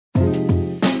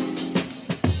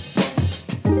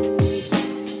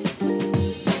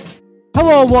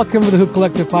Hello, welcome to the Hoop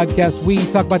Collective podcast. We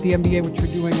talk about the NBA, which we're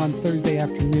doing on Thursday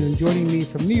afternoon. Joining me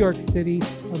from New York City,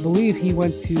 I believe he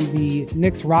went to the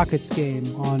Knicks-Rockets game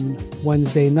on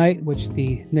Wednesday night, which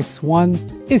the Knicks won,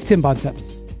 is Tim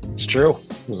Bontemps. It's true.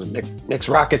 It was a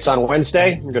Knicks-Rockets on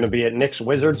Wednesday. We're going to be at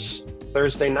Knicks-Wizards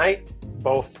Thursday night.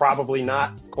 Both probably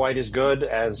not quite as good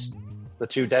as the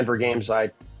two Denver games.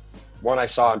 One I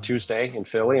saw on Tuesday in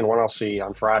Philly and one I'll see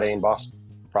on Friday in Boston.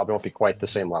 Probably won't be quite the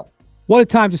same level. What a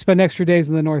time to spend extra days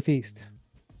in the Northeast.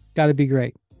 Got to be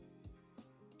great.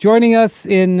 Joining us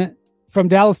from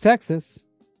Dallas, Texas.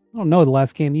 I don't know the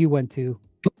last game you went to.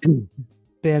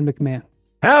 Ben McMahon.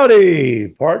 Howdy,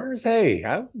 partners. Hey,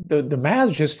 the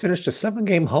Mavs just finished a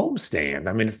 7-game homestand.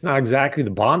 I mean, it's not exactly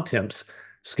the Bontemps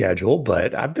schedule,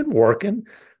 but I've been working.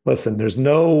 Listen, there's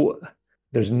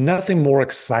nothing more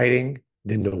exciting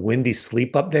than the windy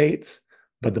sleep updates.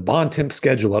 But the Bontemps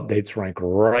schedule updates rank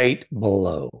right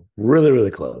below. Really,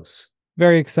 really close.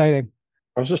 Very exciting.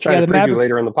 I was just trying to preview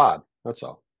later in the pod. That's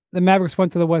all. The Mavericks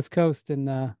went to the West Coast and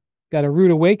got a rude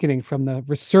awakening from the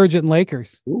resurgent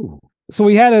Lakers. Ooh. So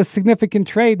we had a significant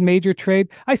trade, major trade.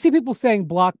 I see people saying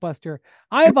blockbuster.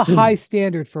 I have a high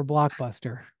standard for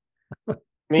blockbuster. I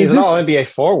mean, he's an all-NBA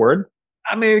forward.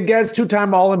 I mean, it gets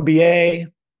two-time All-NBA.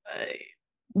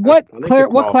 What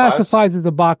classifies as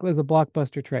a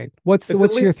blockbuster trade? What's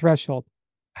your threshold?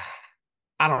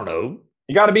 I don't know.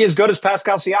 You got to be as good as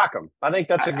Pascal Siakam. I think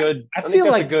that's a good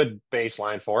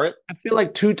baseline for it. I feel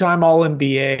like two-time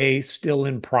All-NBA, still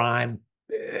in prime.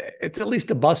 It's at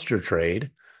least a buster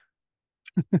trade.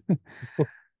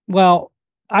 Well,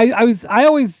 I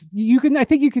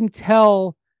think you can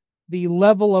tell the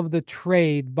level of the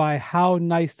trade by how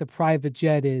nice the private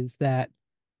jet is that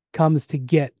comes to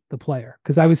get the player.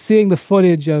 Because I was seeing the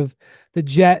footage of the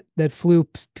jet that flew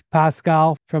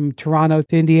Pascal from Toronto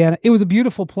to Indiana. It was a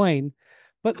beautiful plane,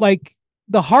 but like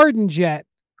the Harden jet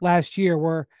last year,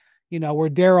 where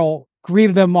Daryl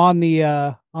greeted him on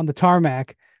the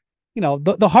tarmac.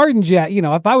 The Harden jet.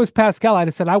 If I was Pascal, I'd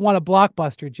have said, I want a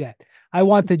blockbuster jet. I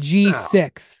want the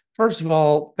G6. First of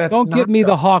all, don't give me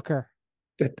the Hawker.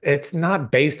 It's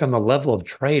not based on the level of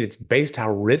trade. It's based how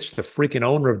rich the freaking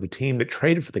owner of the team that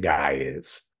traded for the guy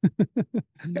is.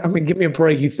 I mean, give me a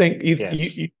break. You think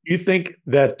you think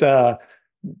that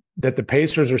the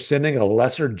Pacers are sending a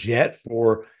lesser jet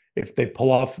for if they've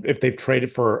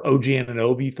traded for OG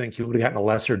Anunoby? You think he would have gotten a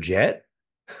lesser jet?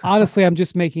 Honestly, I'm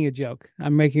just making a joke.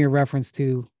 I'm making a reference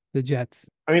to the Jets.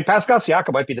 I mean, Pascal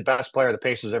Siakam might be the best player the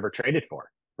Pacers ever traded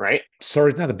for. Right? Sir,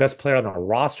 he's not the best player on the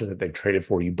roster that they've traded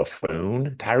for, you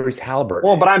buffoon. Tyrese Halliburton.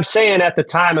 Well, but I'm saying at the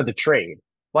time of the trade,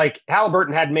 like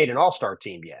Halliburton hadn't made an all-star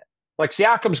team yet. Like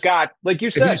Siakam's got, like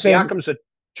you said, Siakam's a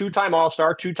two-time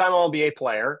all-star, two-time All-NBA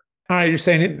player. All right, you're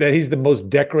saying that he's the most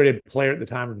decorated player at the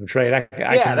time of the trade.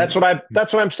 That's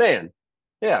what I'm saying.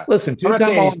 Yeah. Listen,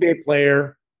 two-time All-NBA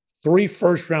player, 3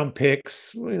 first-round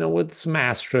picks, with some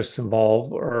asterisks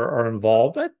involved.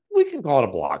 We can call it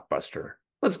a blockbuster.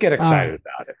 Let's get excited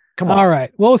about it. Come on. All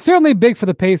right. Well, it's certainly big for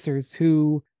the Pacers,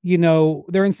 who,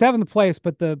 they're in 7th place,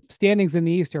 but the standings in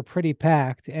the East are pretty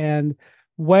packed. And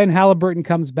when Halliburton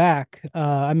comes back,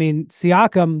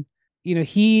 Siakam,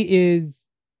 he is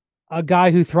a guy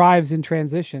who thrives in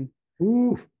transition.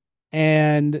 Ooh.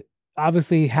 And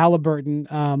obviously Halliburton,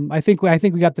 I think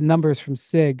we got the numbers from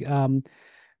SIG.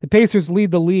 The Pacers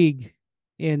lead the league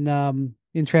in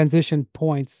transition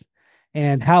points.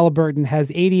 And Halliburton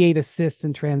has 88 assists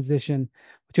in transition,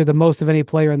 which are the most of any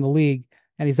player in the league.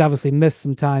 And he's obviously missed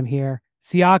some time here.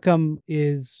 Siakam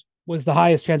was the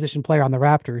highest transition player on the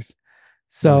Raptors.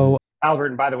 So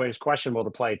Halliburton, by the way, is questionable to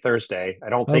play Thursday. I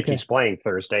don't think he's playing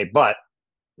Thursday, but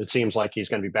it seems like he's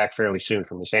going to be back fairly soon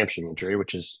from this hamstring injury,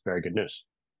 which is very good news.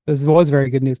 This was very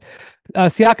good news.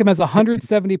 Siakam has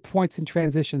 170 points in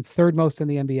transition, 3rd most in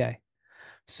the NBA.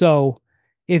 So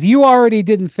if you already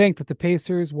didn't think that the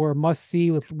Pacers were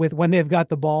must-see with when they've got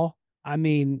the ball, I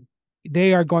mean,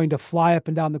 they are going to fly up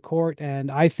and down the court, and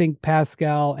I think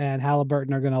Pascal and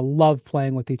Halliburton are going to love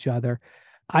playing with each other.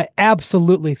 I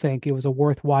absolutely think it was a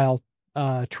worthwhile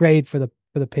trade for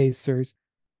the Pacers.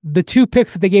 The 2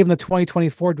 picks that they gave in the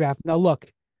 2024 draft. Now,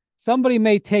 look, somebody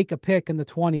may take a pick in the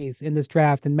 20s in this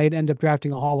draft and may end up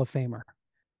drafting a Hall of Famer.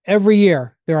 Every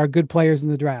year, there are good players in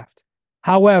the draft.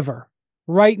 However,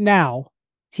 right now,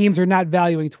 teams are not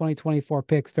valuing 2024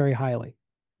 picks very highly.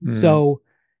 So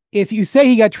if you say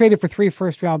he got traded for 3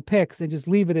 first-round picks and just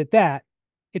leave it at that,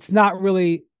 it's not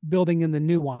really building in the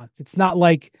nuance. It's not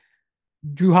like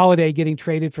Drew Holiday getting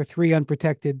traded for 3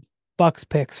 unprotected Bucks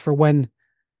picks for when,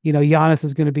 Giannis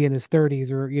is going to be in his 30s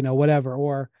or, whatever,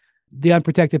 or the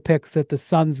unprotected picks that the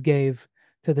Suns gave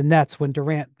to the Nets when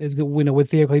Durant is, would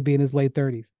theoretically be in his late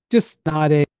 30s. just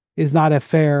not a is not a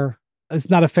fair it's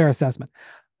not a fair assessment.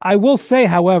 I will say,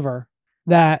 however,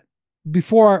 that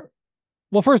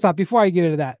first off, before I get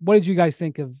into that, what did you guys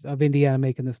think of Indiana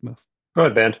making this move? Go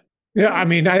ahead, Ben. Yeah, I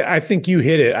mean, I think you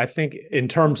hit it. I think in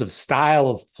terms of style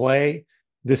of play,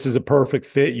 this is a perfect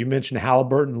fit. You mentioned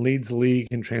Halliburton leads the league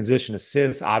in transition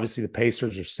assists. Obviously, the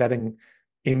Pacers are setting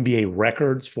NBA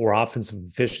records for offensive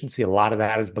efficiency. A lot of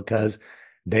that is because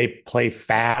they play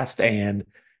fast and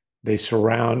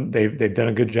they've done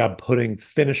a good job putting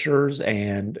finishers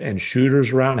and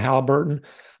shooters around Halliburton.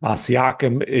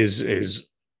 Siakam is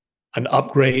an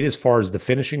upgrade as far as the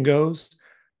finishing goes.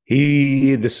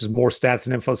 This is more stats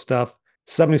and info stuff.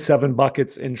 77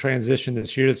 buckets in transition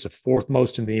this year. It's the fourth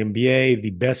most in the NBA, the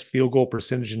best field goal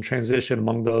percentage in transition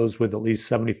among those with at least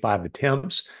 75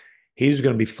 attempts. He's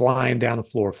going to be flying down the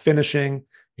floor finishing,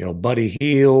 Buddy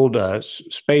Hield,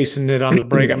 spacing it on the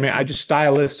break. I mean,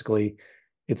 stylistically,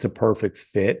 it's a perfect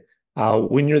fit.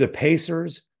 When you're the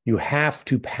Pacers, you have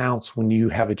to pounce when you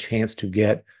have a chance to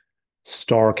get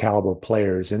star caliber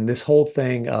players. And this whole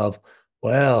thing of,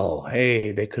 well,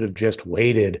 hey, they could have just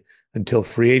waited until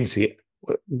free agency.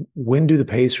 When do the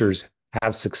Pacers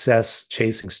have success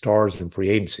chasing stars in free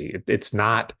agency? It's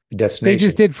not a destination. They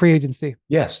just did free agency.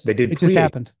 Yes, they did. It just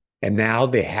happened. And now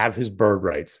they have his bird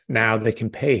rights. Now they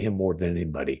can pay him more than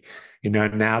anybody.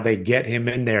 Now they get him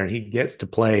in there and he gets to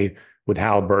play with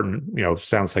Halliburton,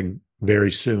 sounds like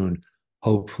very soon,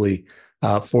 hopefully,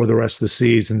 for the rest of the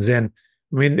seasons. And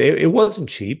I mean, it wasn't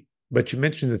cheap, but you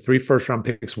mentioned the 3 first-round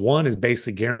picks. One is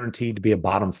basically guaranteed to be a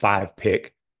bottom 5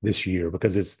 pick this year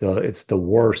because it's the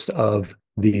worst of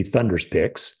the Thunder's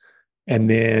picks. And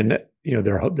then,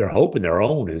 they're hoping their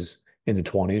own is in the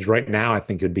 20s. Right now, I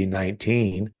think it would be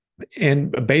 19.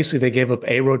 And basically, they gave up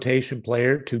a rotation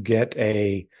player to get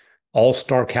a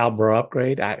all-star caliber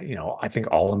upgrade. I think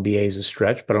all NBA is a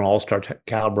stretch, but an all-star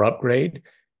caliber upgrade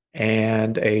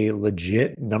and a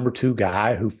legit number 2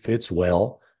 guy who fits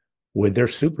well with their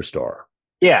superstar.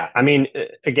 Yeah, I mean,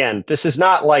 again, this is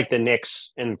not like the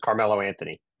Knicks and Carmelo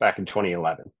Anthony back in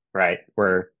 2011, right?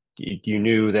 Where you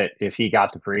knew that if he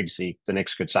got to free agency, the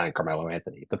Knicks could sign Carmelo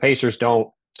Anthony. The Pacers don't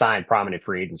sign prominent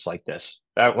free agents like this.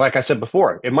 Like I said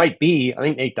before, it might be, I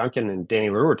think Nate Duncan and Danny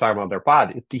Leroux were talking about their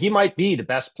pod. He might be the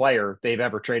best player they've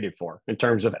ever traded for in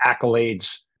terms of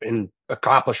accolades and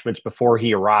accomplishments before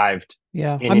he arrived.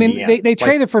 Yeah. I mean, Indiana. They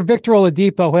traded for Victor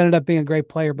Oladipo, who ended up being a great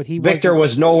player, but Victor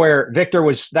was nowhere. Victor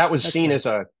was seen as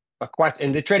a question.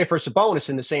 And they traded for Sabonis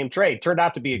in the same trade. Turned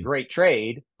out to be a great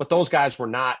trade, but those guys were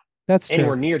not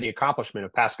anywhere near the accomplishment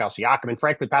of Pascal Siakam. And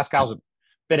frankly, Pascal's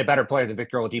been a better player than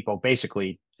Victor Oladipo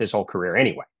basically his whole career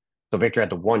anyway. So Victor had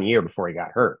the 1 year before he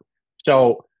got hurt.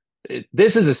 So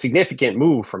this is a significant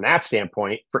move from that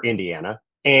standpoint for Indiana.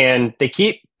 And they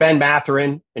keep Ben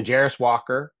Mathurin and Jarris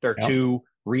Walker. They're 2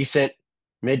 recent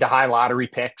mid to high lottery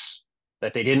picks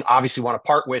that they didn't obviously want to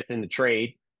part with in the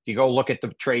trade. If you go look at the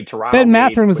trade Toronto. Ben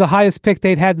Mathurin was the highest pick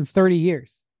they'd had in 30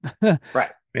 years.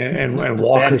 Right. And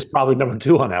Walker's probably number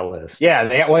 2 on that list. Yeah.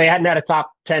 They hadn't had a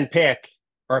top 10 pick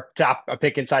or a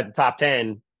pick inside the top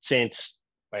 10 since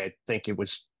I think it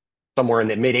was somewhere in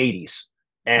the mid 80s.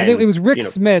 And I think it was Rick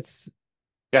Smits.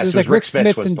 Yes, it was like Rick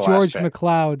Smits and George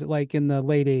McLeod, like in the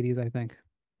late 80s, I think.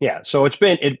 Yeah, so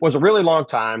it was a really long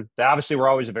time. They obviously were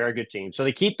always a very good team. So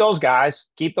they keep those guys,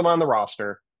 keep them on the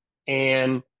roster.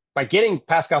 And by getting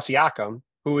Pascal Siakam,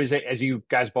 who is, as you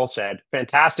guys both said,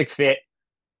 fantastic fit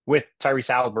with Tyrese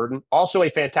Halliburton, also a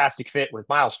fantastic fit with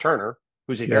Miles Turner,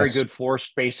 who's a very good floor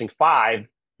spacing 5.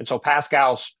 And so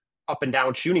Pascal's up and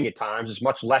down shooting at times is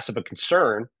much less of a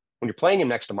concern when you're playing him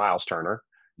next to Miles Turner.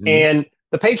 Mm-hmm. And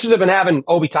the Pacers have been having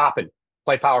Obi Toppin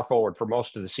play power forward for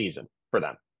most of the season for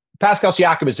them. Pascal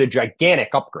Siakam is a gigantic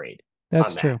upgrade.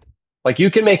 That's true. Like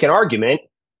you can make an argument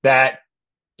that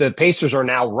the Pacers are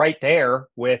now right there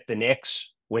with the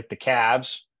Knicks, with the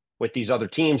Cavs, with these other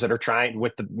teams that are trying,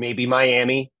 with maybe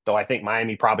Miami, though I think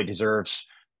Miami probably deserves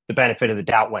the benefit of the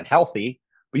doubt when healthy.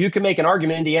 But you can make an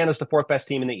argument Indiana's the 4th best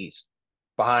team in the East,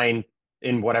 behind,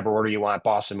 in whatever order you want,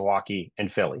 Boston, Milwaukee,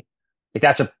 and Philly. Like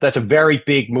that's a very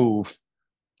big move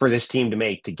for this team to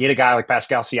make, to get a guy like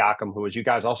Pascal Siakam, who, as you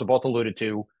guys also both alluded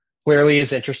to, clearly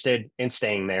is interested in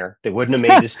staying there. They wouldn't have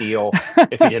made this deal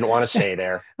if he didn't want to stay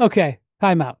there. Okay,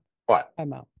 time out. What?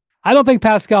 Time out. I don't think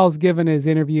Pascal's given his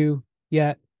interview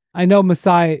yet. I know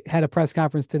Masai had a press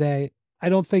conference today. I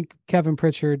don't think Kevin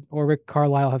Pritchard or Rick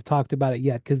Carlisle have talked about it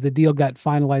yet because the deal got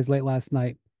finalized late last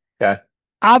night. Okay.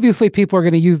 Obviously, people are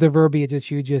going to use the verbiage that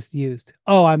you just used.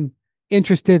 Oh, I'm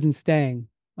interested in staying,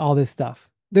 all this stuff.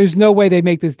 There's no way they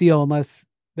make this deal unless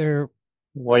they're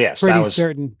pretty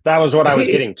certain. That was what I was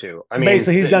getting to. I mean,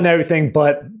 basically, he's done everything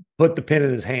but put the pen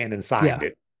in his hand and signed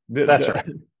it. That's right.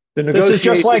 The This is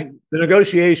just like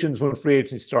negotiations when free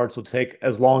agency starts will take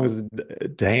as long as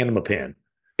to hand him a pen.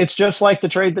 it's just like the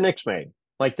trade the Knicks made.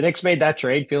 Like the Knicks made that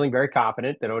trade feeling very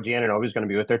confident that OG Anunoby is going to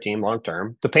be with their team long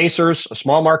term. The Pacers, a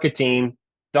small market team,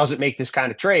 doesn't make this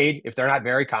kind of trade if they're not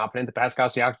very confident that Pascal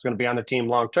Siakam is going to be on their team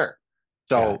long term.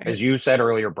 So, Yeah. as you said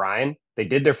earlier, Brian, they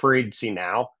did their free agency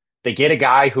now. They get a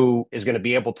guy who is going to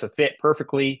be able to fit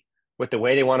perfectly with the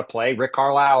way they want to play. Rick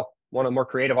Carlisle, one of the more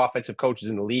creative offensive coaches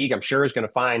in the league, I'm sure is going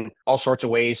to find all sorts of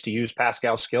ways to use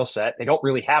Pascal's skill set. They don't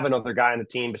really have another guy on the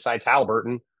team besides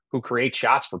Halliburton who creates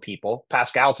shots for people.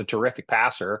 Pascal's a terrific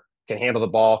passer, can handle the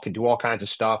ball, can do all kinds of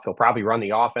stuff. He'll probably run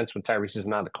the offense when Tyrese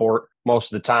isn't on the court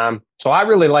most of the time. So I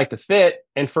really like the fit.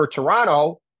 And for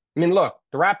Toronto, I mean, look,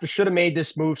 the Raptors should have made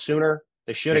this move sooner.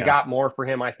 They should have got more for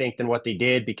him, I think, than what they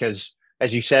did because,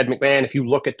 as you said, McMahon, if you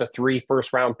look at the 3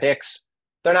 first-round picks,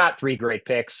 they're not 3 great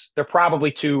picks. They're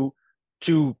probably two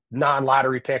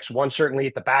non-lottery picks, one certainly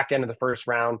at the back end of the first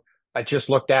round. I just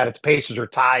looked at it. The Pacers are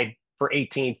tied for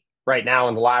 18th right now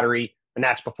in the lottery, and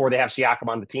that's before they have Siakam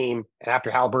on the team. And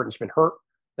after Halliburton's been hurt,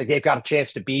 like they've got a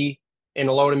chance to be in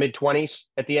the low to mid-20s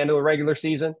at the end of the regular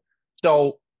season.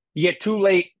 So you get 2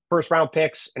 late first-round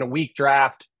picks in a weak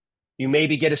draft. You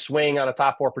maybe get a swing on a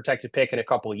top 4 protected pick in a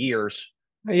couple of years.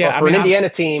 Yeah, but for an Indiana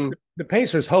team, the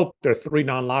Pacers hope they're 3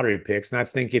 non-lottery picks, and I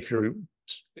think if you're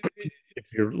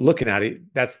looking at it,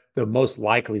 that's the most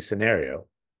likely scenario.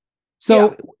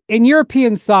 So in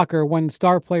European soccer, when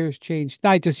star players change,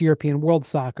 not just European, world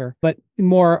soccer, but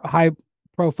more high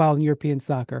profile in European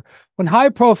soccer, when high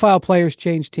profile players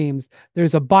change teams,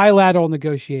 there's a bilateral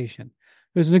negotiation.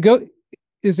 There's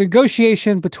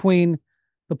negotiation between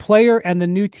the player and the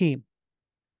new team,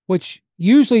 which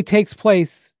usually takes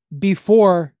place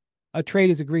before a trade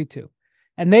is agreed to.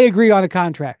 And they agree on a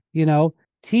contract.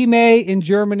 Team A in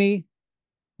Germany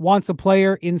wants a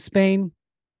player in Spain.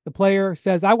 The player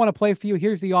says, I want to play for you.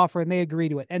 Here's the offer. And they agree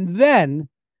to it. And then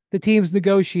the teams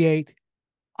negotiate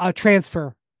a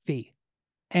transfer fee.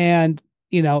 And,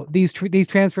 these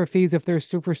transfer fees, if they're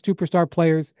for superstar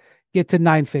players, get to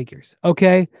 9 figures.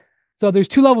 Okay. So there's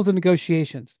 2 levels of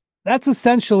negotiations. That's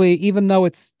essentially, even though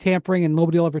it's tampering and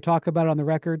nobody will ever talk about it on the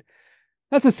record,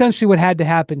 that's essentially what had to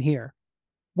happen here.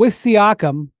 With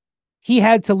Siakam, he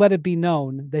had to let it be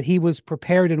known that he was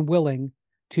prepared and willing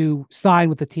to sign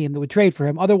with the team that would trade for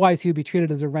him. Otherwise, he would be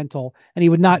treated as a rental, and he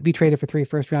would not be traded for 3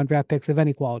 first-round draft picks of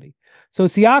any quality. So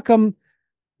Siakam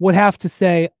would have to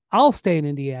say, I'll stay in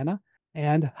Indiana.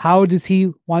 And how does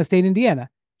he want to stay in Indiana?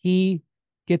 He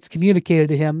gets communicated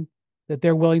to him that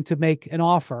they're willing to make an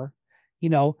offer.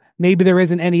 Maybe there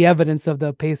isn't any evidence of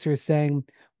the Pacers saying,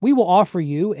 we will offer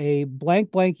you a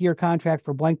blank year contract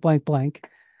for blank,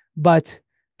 but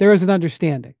there is an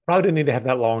understanding. Probably didn't need to have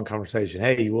that long conversation.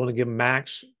 Hey, you want to give him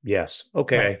max? Yes.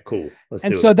 Okay, right. Cool. Let's do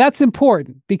it. And so that's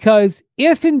important because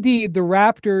if indeed the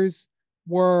Raptors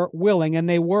were willing, and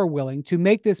they were willing, to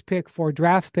make this pick for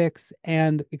draft picks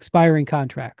and expiring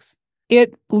contracts,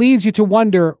 it leads you to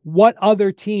wonder what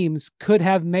other teams could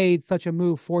have made such a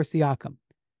move for Siakam.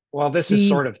 Well, this is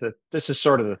sort of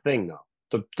the thing,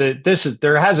 though.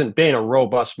 There hasn't been a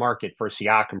robust market for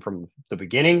Siakam from the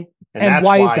beginning, and that's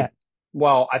why is that?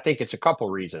 Well, I think it's a couple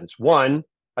reasons. One,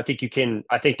 I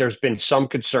think there's been some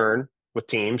concern with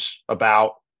teams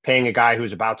about paying a guy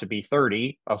who's about to be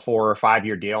 30 a 4 or 5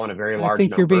 year deal on a very large number. I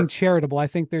think you're being charitable. I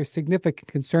think there's significant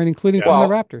concern, including from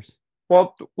the Raptors.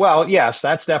 Well, yes,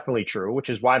 that's definitely true, which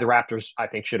is why the Raptors, I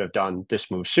think, should have done this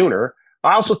move sooner.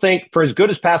 I also think for as good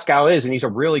as Pascal is, and he's a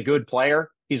really good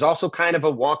player, he's also kind of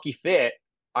a wonky fit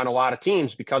on a lot of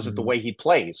teams because of the way he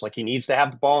plays. Like he needs to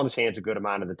have the ball in his hands a good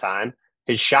amount of the time.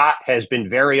 His shot has been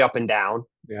very up and down.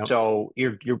 Yeah. So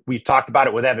we've talked about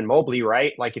it with Evan Mobley,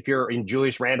 right? Like if you're in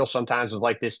Julius Randle, sometimes it's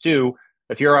like this too.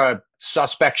 If you're a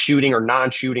suspect shooting or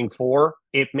non-shooting 4,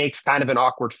 it makes kind of an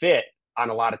awkward fit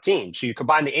on a lot of teams. So you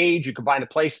combine the age, you combine the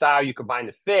play style, you combine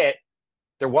the fit.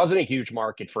 There wasn't a huge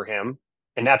market for him.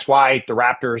 And that's why the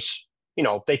Raptors,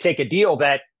 they take a deal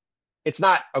that it's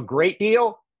not a great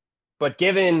deal, but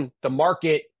given the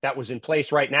market that was in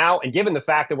place right now, and given the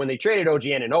fact that when they traded OG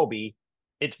Anunoby,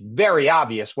 it's very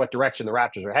obvious what direction the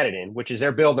Raptors are headed in, which is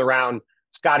they're building around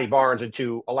Scotty Barnes and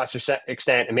to a lesser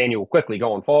extent Emmanuel Quickley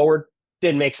going forward.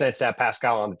 Didn't make sense to have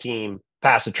Pascal on the team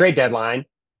past the trade deadline.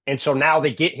 And so now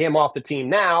they get him off the team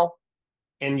now,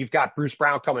 and you've got Bruce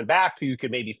Brown coming back, who you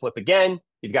could maybe flip again.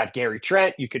 You've got Gary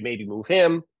Trent. You could maybe move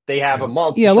him. They have a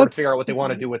month to sort of figure out what they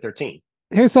want to do with their team.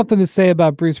 Here's something to say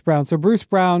about Bruce Brown. So Bruce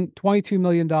Brown, $22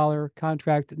 million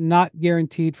contract, not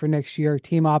guaranteed for next year,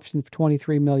 team option for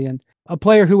 $23 million. A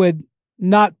player who had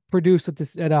not produced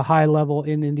at a high level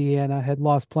in Indiana, had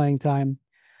lost playing time.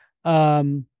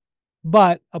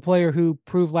 but a player who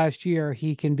proved last year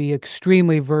he can be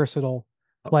extremely versatile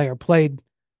player. Played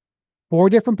 4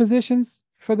 different positions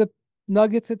for the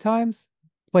Nuggets at times.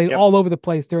 Played Yep. all over the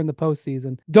place during the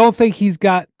postseason. Don't think he's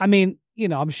got. I mean,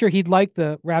 I'm sure he'd like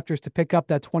the Raptors to pick up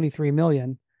that 23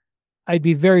 million. I'd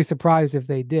be very surprised if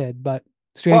they did, but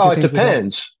stranger Well, it things have happened.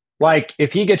 depends. Like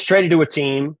if he gets traded to a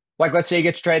team, like let's say he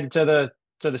gets traded to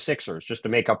the Sixers just to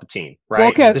make up a team, Well, right?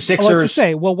 okay, The let's just Sixers,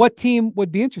 say, well, what team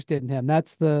would be interested in him? Well,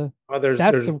 That's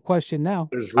the question now.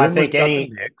 there's I rumors think about the any,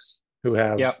 Knicks who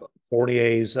have yep.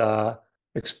 Fournier's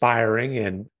expiring,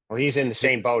 and Well, he's in the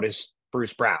same Knicks. boat as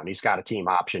Bruce Brown. He's got a team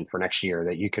option for next year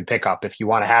that you could pick up if you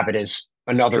want to have it as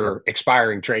another Sure,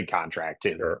 expiring trade contract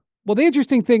too. sure. Well, the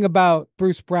interesting thing about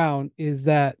Bruce Brown is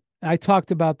that I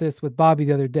talked about this with Bobby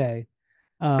the other day.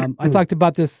 I talked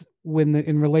about this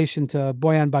in relation to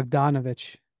Boyan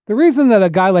Bogdanovic. The reason that a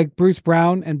guy like Bruce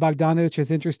Brown and Bogdanovic is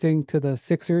interesting to the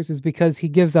Sixers is because he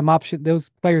gives them option.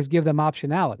 Those players give them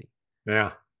optionality.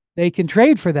 Yeah. They can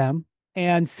trade for them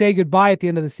and say goodbye at the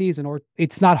end of the season, or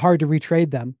it's not hard to retrade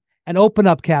them and open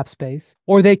up cap space,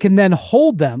 or they can then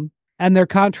hold them and their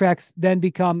contracts then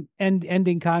become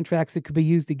ending contracts that could be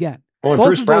used again. Well, and Both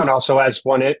Bruce of Brown those, also has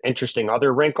one interesting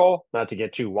other wrinkle, not to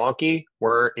get too wonky,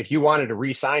 where if you wanted to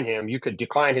re-sign him, you could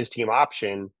decline his team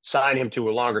option, sign him to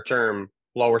a longer term,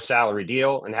 lower salary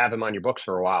deal, and have him on your books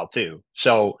for a while too.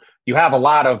 So you have a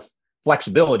lot of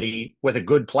flexibility with a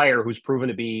good player who's proven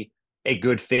to be a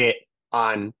good fit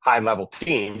on high level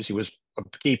teams. He was a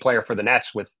key player for the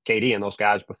Nets with KD and those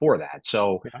guys before that.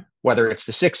 So Yeah. whether it's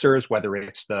the Sixers, whether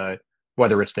it's the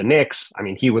Knicks. I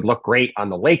mean, he would look great on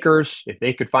the Lakers if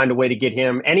they could find a way to get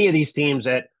him. Any of these teams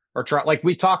that are trying, like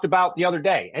we talked about the other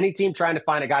day, any team trying to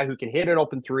find a guy who can hit an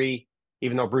open three,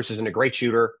 even though Bruce isn't a great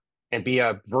shooter, and be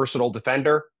a versatile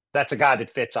defender, that's a guy that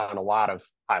fits on a lot of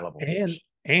high level teams.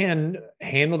 And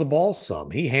handle the ball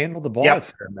some. He handled the ball a Yep.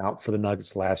 fair amount for the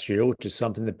Nuggets last year, which is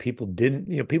something that people didn't,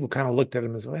 people kind of looked at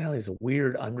him as, well, he's a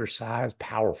weird, undersized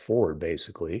power forward,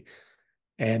 basically.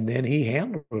 And then he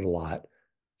handled it a lot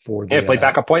for Yeah, the played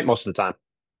backup point most of the time.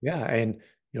 yeah, and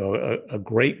a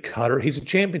great cutter. He's a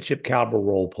championship caliber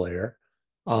role player.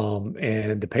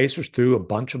 And the Pacers threw a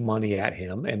bunch of money at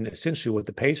him, and essentially what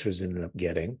the Pacers ended up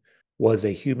getting was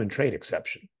a human trade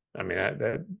exception. I mean,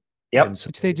 Yep. and so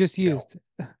which they just used.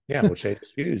 yeah, which they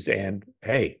just used, and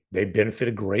hey, they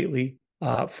benefited greatly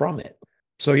from it.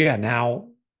 So yeah, now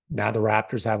the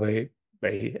Raptors have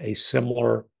a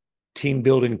similar team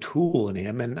building tool in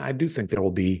him, and I do think there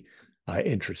will be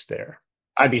interest there.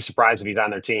 I'd be surprised if he's on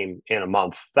their team in a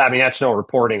month. I mean, that's no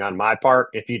reporting on my part.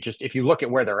 If you look at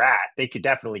where they're at, they could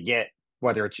definitely get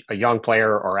whether it's a young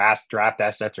player or draft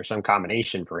assets or some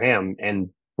combination for him. And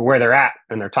for where they're at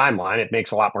in their timeline, it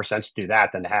makes a lot more sense to do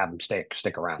that than to have him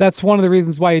stick around. That's one of the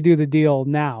reasons why you do the deal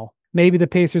now. Maybe the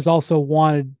Pacers also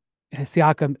wanted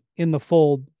Siakam in the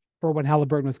fold for when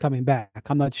Halliburton was coming back.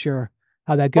 I'm not sure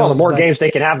how that goes. Well, the more but, games they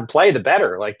can have him play, the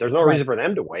better. Like, there's no right, reason for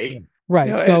them to wait. right.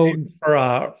 Yeah, So and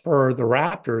for the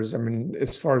Raptors, I mean,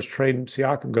 as far as trading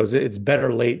Siakam goes, it's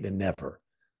better late than never.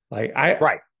 Like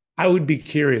Right. I would be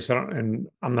curious, and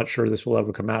I'm not sure this will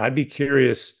ever come out. I'd be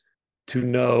curious to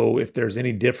know if there's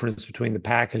any difference between the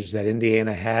package that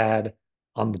Indiana had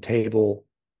on the table.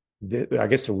 I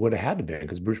guess there would have had to be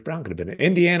because Bruce Brown could have been.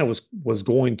 Indiana was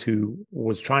trying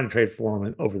to trade for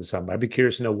him over the summer. I'd be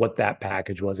curious to know what that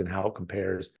package was and how it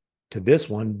compares to this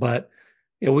one. But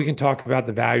we can talk about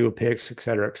the value of picks, et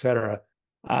cetera, et cetera.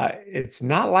 It's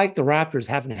not like the Raptors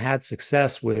haven't had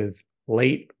success with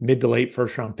mid to late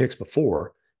first round picks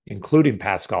before, including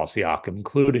Pascal Siakam,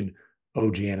 including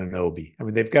OG Anunoby. I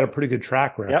mean, they've got a pretty good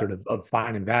track record of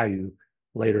finding value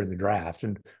later in the draft.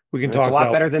 And we can talk It's a lot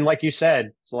about better than, like you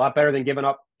said, it's a lot better than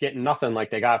getting nothing like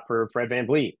they got for Fred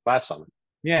VanVleet last summer.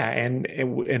 yeah, and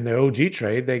in the OG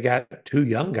trade, they got 2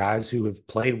 young guys who have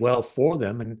played well for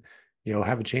them and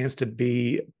have a chance to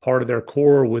be part of their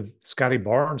core with Scotty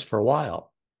Barnes for a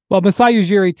while. well, Masai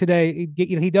Ujiri today,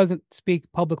 he doesn't speak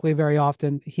publicly very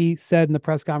often. He said in the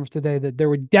press conference today that there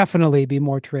would definitely be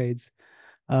more trades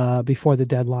before the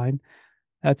deadline.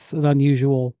 That's an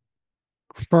unusual,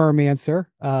 firm answer.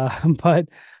 But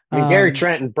I mean, Gary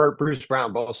Trent and Bruce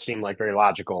Brown both seem like very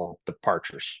logical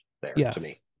departures there yes, to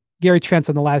me. Gary Trent's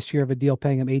on the last year of a deal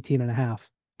paying him 18 and a half.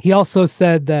 He also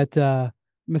said that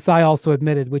Masai also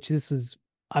admitted, which this is,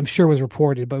 I'm sure was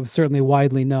reported, but was certainly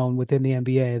widely known within the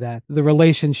NBA, that the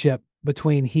relationship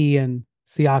between he and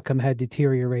Siakam had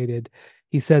deteriorated.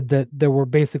 He said that there were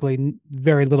basically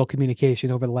very little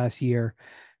communication over the last year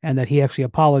and that he actually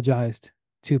apologized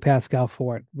to Pascal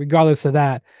for it. Regardless of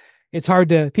that, it's hard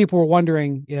people were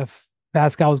wondering if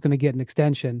Pascal was going to get an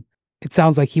extension. It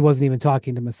sounds like he wasn't even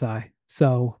talking to Masai.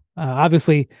 So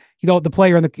Obviously, the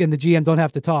player and the GM don't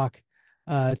have to talk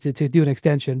to do an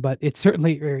extension, but it's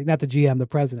certainly not the GM, the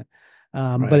president.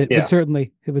 But Right.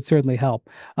 it would certainly help.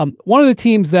 One of the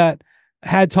teams that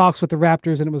had talks with the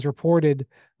Raptors, and it was reported.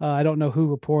 I don't know who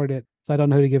reported it, so I don't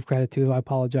know who to give credit to. I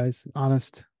apologize.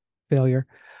 Honest failure.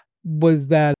 Was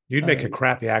that You'd make a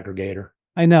crappy aggregator.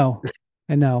 I know.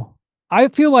 I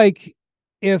feel like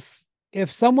if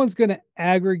someone's going to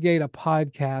aggregate a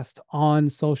podcast on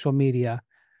social media,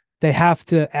 they have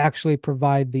to actually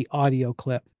provide the audio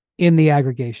clip in the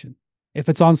aggregation if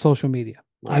it's on social media.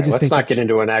 All right, let's not get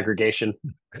into an aggregation.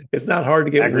 It's not hard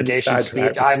to get aggregation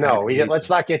speech. I know. Let's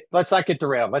not get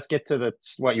derailed. Let's get to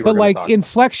what you were. But like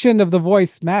inflection of the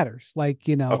voice matters. Like,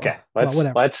 Okay,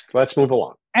 let's move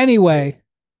along. Anyway,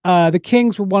 the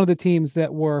Kings were one of the teams that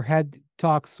had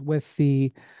talks with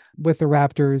the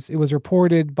Raptors. It was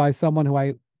reported by someone who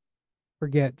I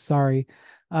forget. Sorry.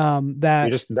 That you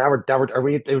just now are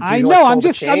we? I know. I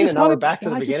just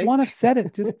want to set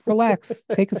it. Just relax.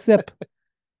 Take a sip.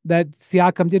 That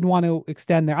Siakam didn't want to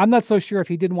extend there. I'm not so sure if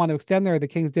he didn't want to extend there or the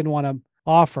Kings didn't want to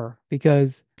offer,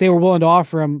 because they were willing to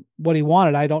offer him what he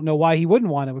wanted. I don't know why he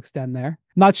wouldn't want to extend there.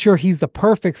 Not sure he's the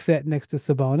perfect fit next to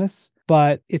Sabonis,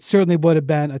 but it certainly would have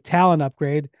been a talent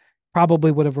upgrade.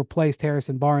 Probably would have replaced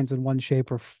Harrison Barnes in one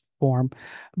shape or form.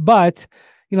 But,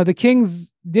 the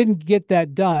Kings didn't get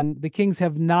that done. The Kings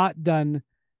have not done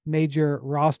major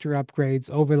roster upgrades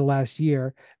over the last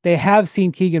year. They have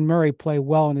seen Keegan Murray play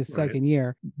well in his second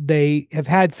year. They have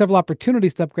had several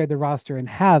opportunities to upgrade the roster and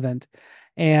haven't.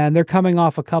 And they're coming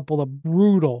off a couple of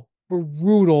brutal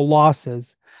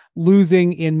losses,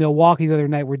 losing in Milwaukee the other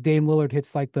night where Dame Lillard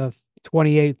hits like the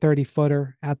 28-30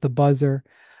 footer at the buzzer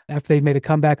after they made a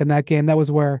comeback in that game. That was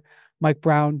where Mike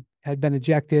Brown had been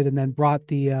ejected and then brought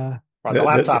the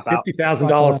laptop out.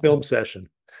 $50,000 film session.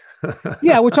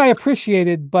 Yeah, which I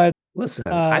appreciated, but listen,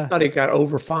 I thought he got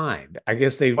overfined. I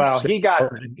guess he got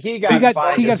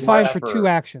fined for 2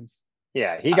 actions.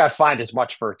 Yeah, he got fined as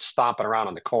much for stomping around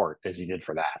on the court as he did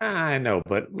for that. I know,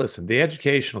 but listen, the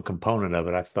educational component of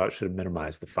it, I thought should have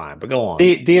minimized the fine. But go on.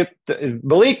 The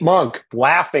Malik Monk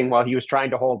laughing while he was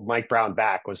trying to hold Mike Brown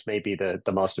back was maybe the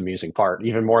most amusing part,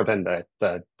 even more than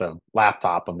the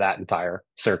laptop of that entire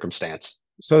circumstance.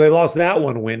 So they lost that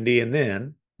one, Wendy, and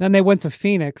then they went to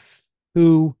Phoenix,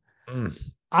 who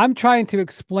I'm trying to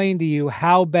explain to you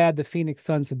how bad the Phoenix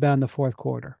Suns have been in the fourth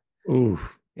quarter. Ooh.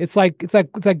 It's like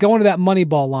going to that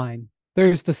Moneyball line.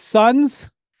 There's the Suns,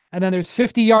 and then there's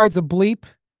 50 yards of bleep,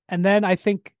 and then I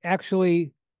think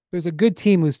actually there's a good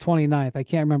team who's 29th. I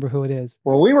can't remember who it is.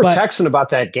 Well, we were texting about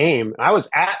that game. I was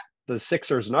at the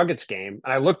Sixers Nuggets game,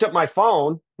 and I looked at my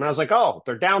phone, and I was like, oh,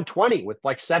 they're down 20 with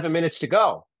like 7 minutes to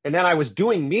go. And then I was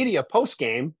doing media post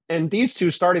game, and these two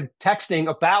started texting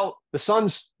about the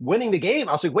Suns winning the game.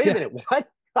 I was like, wait a minute, what?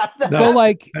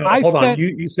 Hold on.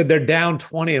 You said they're down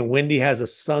 20 and Wendy has a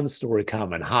Sun story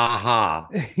coming. Ha ha.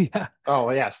 Yeah. Oh,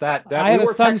 yes. That we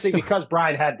were texting because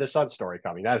Brian had the Sun story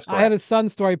coming. That is correct. I had a Sun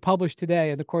story published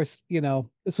today. And of course,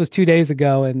 this was 2 days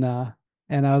ago. And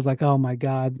I was like, oh my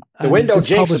God. The window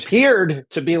jinx appeared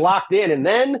to be locked in. And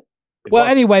then.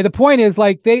 Anyway, the point is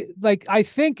I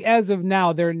think as of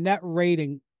now, their net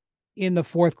rating in the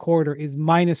fourth quarter is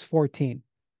minus 14.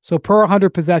 So per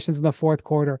 100 possessions in the fourth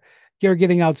quarter, you're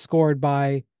getting outscored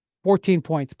by 14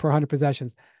 points per 100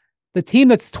 possessions. The team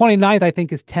that's 29th, I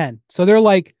think, is 10. So they're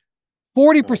like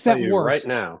 40% worse right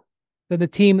now than the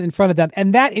team in front of them.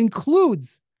 And that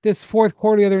includes this fourth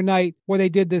quarter the other night where they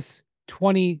did this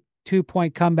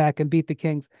 22-point comeback and beat the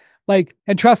Kings.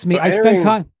 And trust me, I spent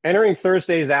time. Entering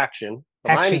Thursday's action,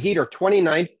 the Miami Heat are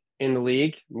 29th in the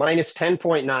league, minus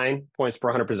 10.9 points per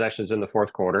 100 possessions in the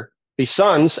fourth quarter. The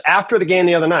Suns, after the game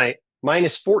the other night,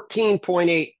 minus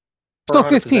 14.8 so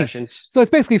 15. So it's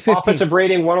basically 15. Offensive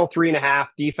rating 103.5,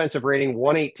 defensive rating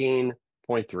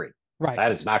 118.3. Right.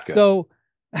 That is not good.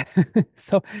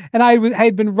 So and I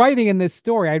had been writing in this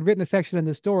story. I'd written a section in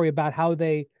this story about how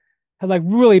they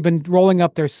had really been rolling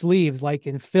up their sleeves,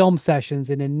 in film sessions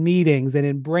and in meetings and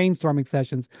in brainstorming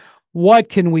sessions. What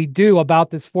can we do about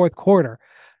this fourth quarter?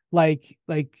 Like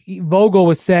Vogel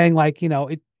was saying,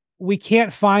 we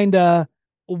can't find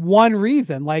one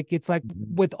reason.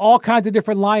 With all kinds of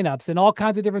different lineups and all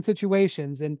kinds of different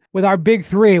situations, and with our big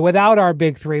three, without our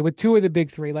big three, with two of the big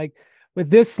three, with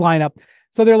this lineup.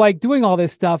 So they're doing all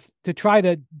this stuff to try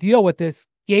to deal with this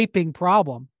gaping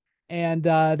problem. And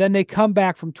then they come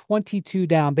back from 22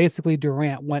 down. Basically,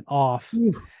 Durant went off.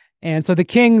 And so the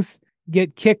Kings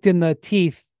get kicked in the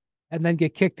teeth and then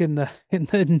get kicked in the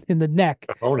neck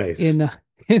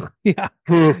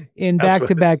in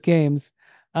back-to-back games.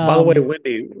 By the way,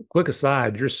 Wendy, quick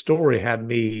aside, your story had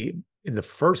me in the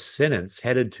first sentence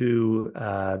headed to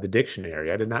the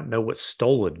dictionary. I did not know what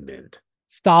stolen meant.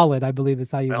 Stolid, I believe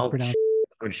is how you would Well, pronounce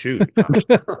shoot.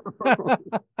 it.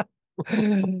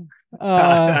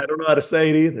 I don't know how to say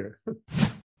it either.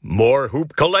 More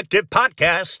Hoop Collective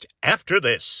podcast after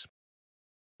this.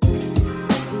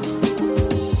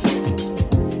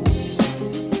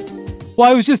 Well,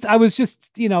 I was just, I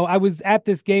was at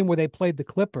this game where they played the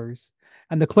Clippers,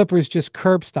 and the Clippers just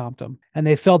curb stomped them, and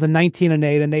they fell to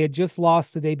 19-8, and they had just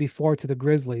lost the day before to the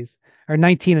Grizzlies, or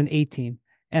 19-18,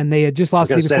 and they had just lost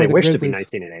the day before they the wish Grizzlies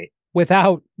to be 19-8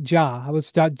 without Ja. I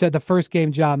was the first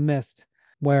game Ja missed,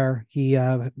 where he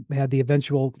had the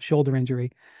eventual shoulder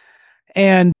injury,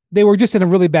 and they were just in a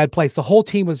really bad place. The whole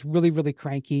team was really, really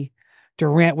cranky.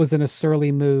 Durant was in a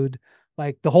surly mood.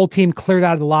 Like the whole team cleared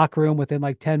out of the locker room within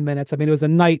like 10 minutes. I mean, it was a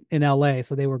night in LA,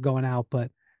 so they were going out,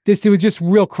 but it was just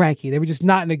real cranky. They were just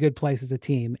not in a good place as a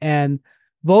team. And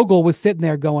Vogel was sitting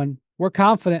there going, we're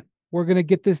confident. We're going to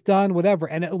get this done, whatever.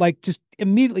 And it like just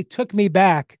immediately took me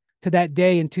back to that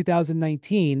day in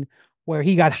 2019 where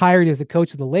he got hired as the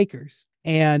coach of the Lakers.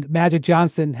 And Magic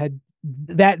Johnson had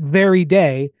that very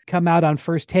day come out on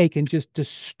First Take and just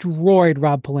destroyed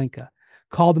Rob Pelinka,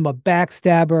 called him a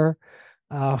backstabber.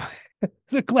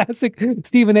 The classic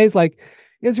Stephen A's like,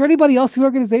 is there anybody else in the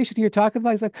organization you're talking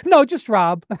about? He's like, no, just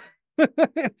Rob.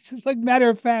 It's just like matter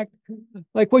of fact,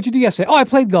 like, what'd you do yesterday? Oh, I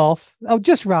played golf. Oh,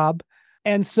 just Rob.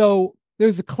 And so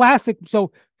there's a classic.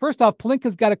 So first off,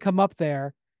 Pelinka's got to come up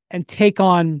there and take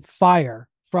on fire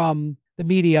from the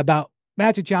media about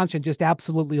Magic Johnson just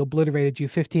absolutely obliterated you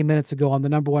 15 minutes ago on the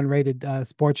number one rated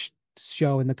sports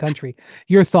show in the country.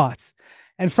 Your thoughts?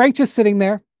 And Frank just sitting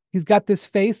there. He's got this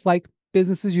face like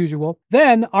business as usual.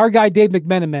 Then our guy, Dave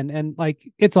McMenamin, and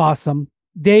like, it's awesome.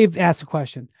 Dave asked a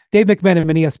question. Dave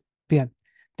McMenamin, ESPN.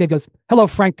 Dave goes, hello,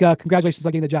 Frank. Congratulations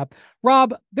on getting the job.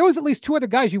 Rob, there was at least two other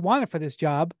guys you wanted for this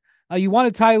job. You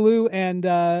wanted Ty Lue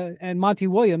and Monty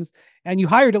Williams, and you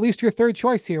hired at least your third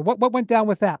choice here. What went down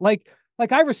with that? Like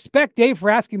I respect Dave for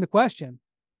asking the question.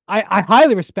 I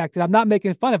highly respect it. I'm not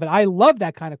making fun of it. I love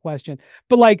that kind of question.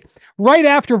 But like right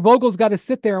after Vogel's got to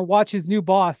sit there and watch his new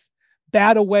boss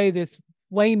bat away this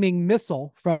flaming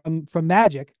missile from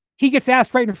Magic, he gets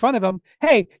asked right in front of him,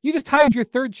 hey, you just hired your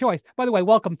third choice. By the way,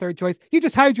 welcome third choice. You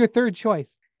just hired your third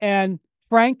choice. And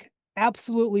Frank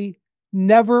absolutely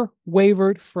never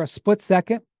wavered for a split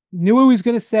second, knew what he was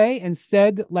going to say and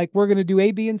said, like, we're going to do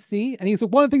A, B, and C. And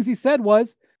one of the things he said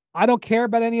was, I don't care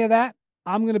about any of that.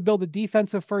 I'm going to build a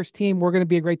defensive first team. We're going to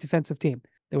be a great defensive team.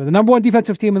 They were the number one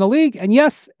defensive team in the league. And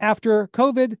yes, after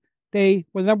COVID, they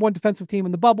were the number one defensive team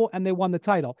in the bubble and they won the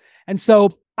title. And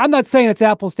so I'm not saying it's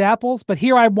apples to apples, but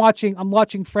here I'm watching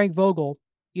Frank Vogel,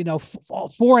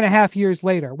 4.5 years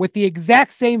later with the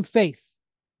exact same face,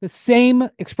 the same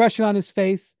expression on his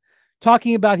face,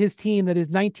 talking about his team that is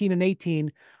 19-18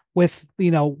 with,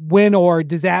 win or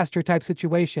disaster type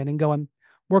situation and going,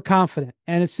 we're confident.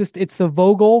 And it's the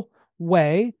Vogel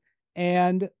way.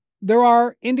 And there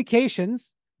are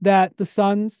indications that the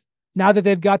Suns, now that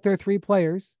they've got their three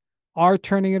players, are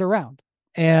turning it around.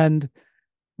 And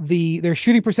their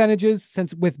shooting percentages,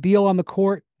 since with Beal on the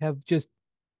court, have just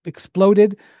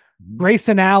exploded.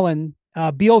 Grayson Allen,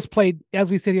 Beal's played,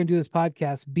 as we sit here and do this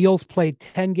podcast, Beal's played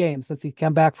 10 games since he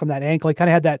came back from that ankle. He kind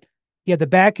of had he had the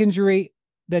back injury,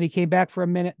 then he came back for a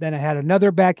minute, then it had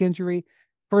another back injury.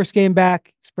 First game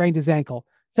back, sprained his ankle.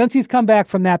 Since he's come back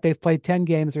from that, they've played 10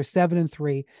 games. They're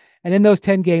 7-3. And in those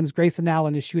 10 games, Grayson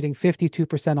Allen is shooting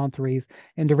 52% on threes,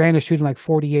 and Durant is shooting like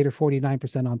 48 or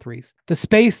 49% on threes. The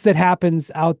space that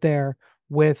happens out there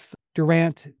with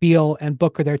Durant, Beal, and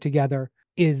Booker there together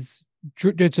it's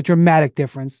a dramatic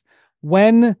difference.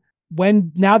 When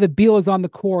now that Beal is on the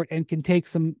court and can take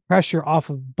some pressure off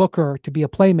of Booker to be a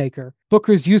playmaker,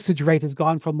 Booker's usage rate has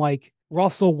gone from like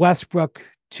Russell Westbrook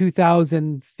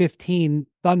 2015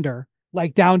 Thunder,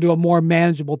 like down to a more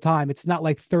manageable time. It's not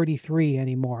like 33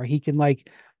 anymore. He can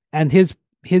and his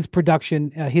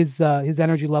production, his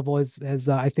energy level has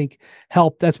I think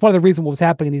helped. That's part of the reason what was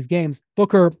happening in these games.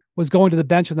 Booker was going to the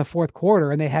bench in the fourth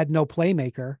quarter and they had no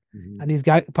playmaker. Mm-hmm. And these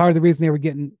guys, part of the reason they were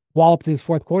getting walloped in these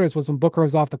fourth quarters was when Booker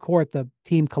was off the court, the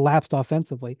team collapsed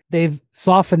offensively. They've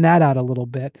softened that out a little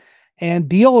bit. And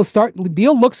Beal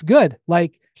looks good.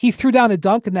 Like he threw down a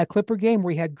dunk in that Clipper game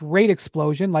where he had great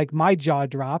explosion, like my jaw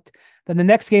dropped. Then the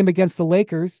next game against the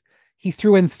Lakers, he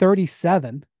threw in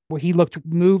 37, where he looked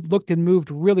and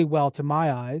moved really well to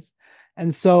my eyes.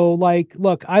 And so, like,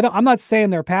 look, I'm not saying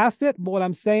they're past it, but what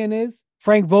I'm saying is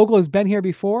Frank Vogel has been here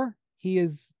before. He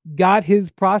has got his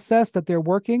process that they're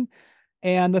working.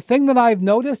 And the thing that I've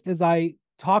noticed as I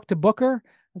talk to Booker,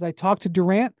 as I talk to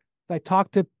Durant, as I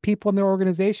talk to people in their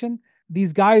organization,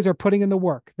 these guys are putting in the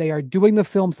work. They are doing the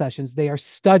film sessions. They are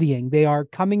studying. They are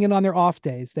coming in on their off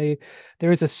days. There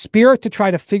is a spirit to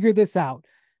try to figure this out.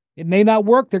 It may not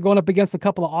work. They're going up against a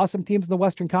couple of awesome teams in the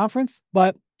Western Conference,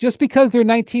 but just because they're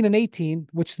 19 and 18,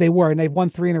 which they were, and they've won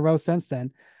 3 in a row since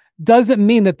then, doesn't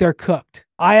mean that they're cooked.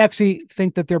 I actually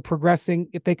think that they're progressing,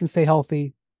 if they can stay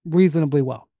healthy, reasonably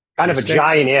well. Kind of a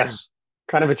giant if.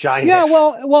 Kind of a giant. Yeah,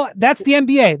 well, that's the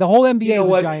NBA. The whole NBA is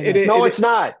a giant. It's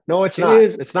not. No, it's not.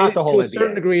 It's not the whole NBA. To a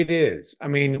certain degree, it is. I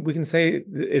mean, we can say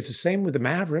it's the same with the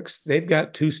Mavericks. They've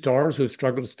got 2 stars who have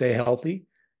struggled to stay healthy.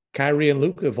 Kyrie and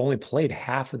Luka have only played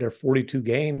half of their 42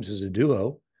 games as a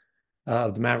duo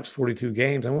of the Mavericks' 42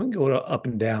 games. And we can go up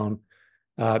and down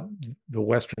the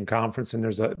Western Conference, and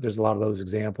there's a lot of those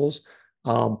examples.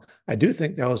 I do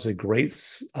think that was a great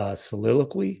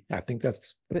soliloquy. I think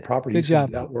that's the proper use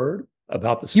of that word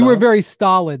about the Suns. You were very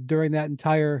stolid during that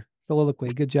entire soliloquy.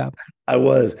 Good job. I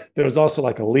was. There was also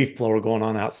like a leaf blower going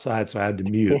on outside, so I had to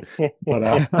mute.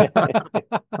 But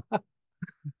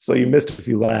so you missed a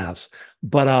few laughs.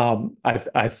 But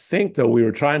I think, though, we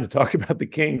were trying to talk about the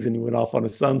Kings, and you went off on a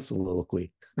Suns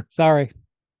soliloquy. Sorry.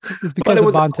 It's because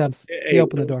of Bontemps. He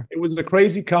opened the door. It was a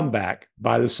crazy comeback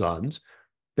by the Suns.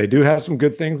 They do have some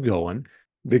good things going.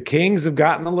 The Kings have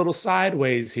gotten a little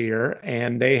sideways here,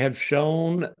 and they have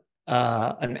shown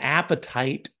an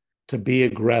appetite to be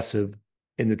aggressive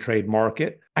in the trade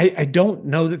market. I don't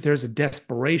know that there's a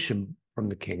desperation from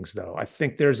the Kings, though. I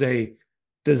think there's a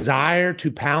desire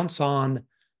to pounce on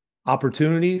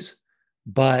opportunities,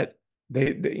 but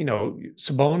they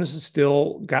Sabonis has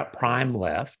still got prime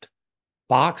left.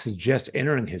 Fox is just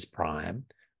entering his prime.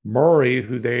 Murray,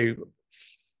 who they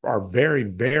are very,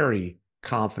 very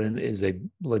confident is a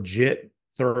legit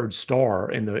third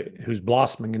star who's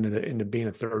blossoming into being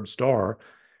a third star,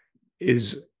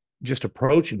 is just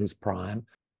approaching his prime.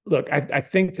 Look, I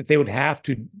think that they would have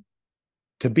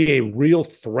to be a real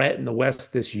threat in the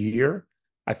West this year.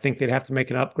 I think they'd have to make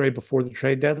an upgrade before the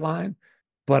trade deadline,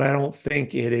 but I don't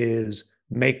think it is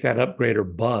make that upgrade or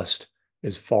bust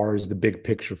as far as the big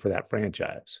picture for that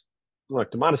franchise.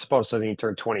 Look, Domantas Sabonis doesn't even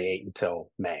turn 28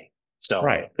 until May. So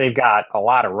right. They've got a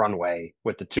lot of runway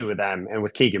with the two of them and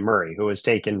with Keegan Murray, who has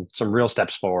taken some real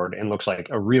steps forward and looks like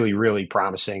a really, really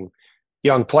promising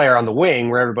young player on the wing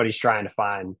where everybody's trying to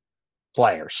find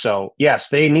players. So, yes,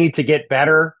 they need to get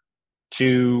better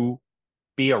to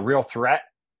be a real threat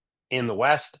in the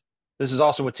West. This is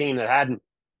also a team that hadn't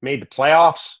made the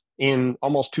playoffs in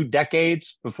almost 2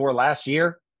 decades before last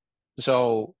year.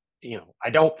 So, I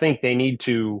don't think they need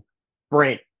to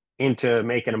sprint into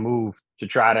making a move to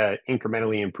try to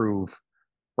incrementally improve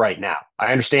right now.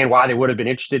 I understand why they would have been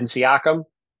interested in Siakam.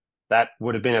 That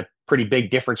would have been a pretty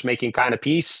big difference-making kind of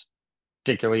piece,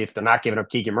 particularly if they're not giving up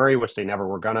Keegan Murray, which they never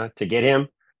were gonna, to get him.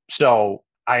 So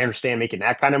I understand making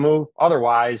that kind of move.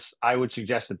 Otherwise, I would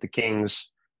suggest that the Kings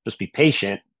just be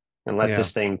patient and let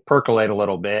this thing percolate a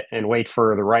little bit and wait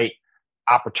for the right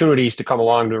opportunities to come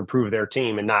along to improve their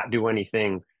team and not do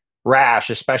anything rash,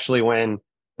 especially when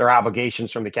their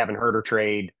obligations from the Kevin Huerter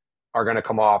trade are going to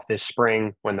come off this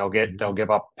spring when they'll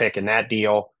give up a pick in that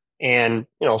deal. And,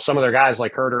 some of their guys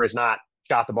like Huerter has not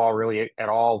shot the ball really at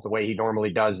all the way he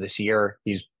normally does this year.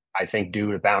 He's, I think,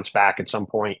 due to bounce back at some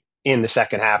point in the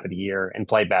second half of the year and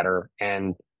play better.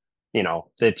 And,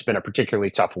 it's been a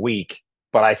particularly tough week,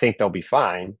 but I think they'll be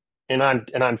fine. And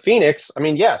on Phoenix, I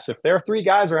mean, yes, if their 3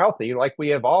 guys are healthy, like we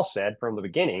have all said from the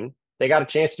beginning, they got a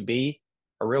chance to be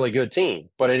a really good team.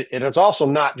 But it's also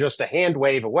not just a hand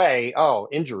wave away. Oh,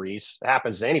 injuries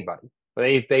happens to anybody.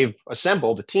 They've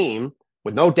assembled a team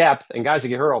with no depth and guys that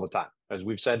get hurt all the time, as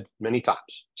we've said many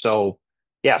times. So,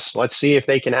 yes, let's see if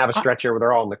they can have a stretch here where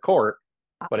they're all on the court.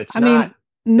 But it's not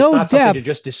something to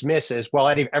just dismiss as,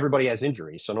 well, everybody has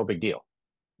injuries, so no big deal.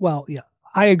 Well, yeah,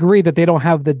 I agree that they don't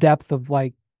have the depth of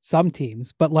like some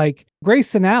teams, but like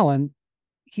Grayson Allen,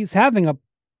 he's having a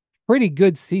pretty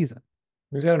good season.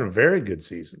 He's having a very good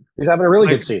season. He's having a really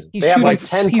good season. They have like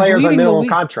 10 players on minimum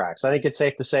contracts. I think it's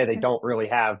safe to say they don't really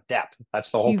have depth.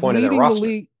 That's the whole point of their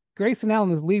roster. Grayson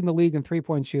Allen is leading the league in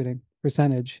 3-point shooting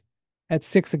percentage at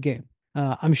 6 a game.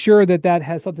 I'm sure that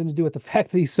has something to do with the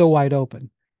fact that he's so wide open.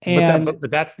 And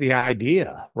but that's the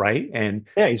idea, right? And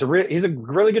yeah, he's a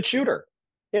really good shooter.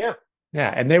 Yeah.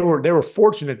 Yeah, and they were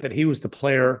fortunate that he was the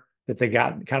player that they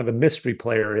got, kind of the mystery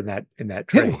player in that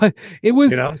trade. It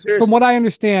was from what I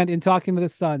understand in talking to the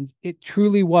Suns, it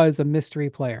truly was a mystery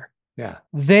player. Yeah.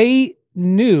 They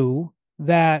knew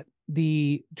that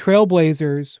the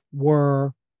Trailblazers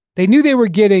they knew they were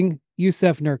getting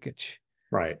Yusef Nurkic.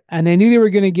 Right. And they knew they were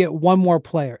going to get one more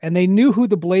player. And they knew who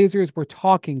the Blazers were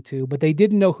talking to, but they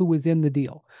didn't know who was in the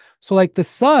deal. So like the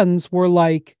Suns were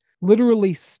like,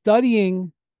 literally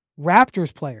studying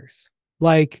Raptors players.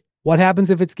 Like, what happens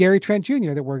if it's Gary Trent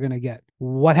Jr. that we're going to get?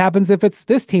 What happens if it's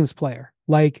this team's player?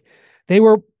 Like, they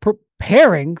were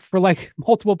preparing for like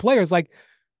multiple players. Like,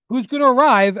 who's going to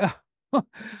arrive?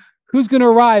 Who's going to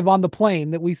arrive on the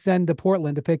plane that we send to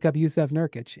Portland to pick up Yusef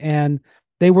Nurkic? And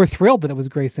they were thrilled that it was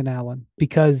Grayson Allen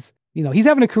because, he's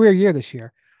having a career year this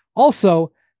year.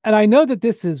 Also, and I know that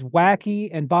this is wacky,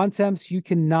 and Bontemps, you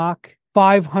can knock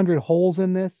 500 holes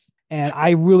in this, and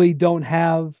I really don't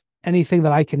have anything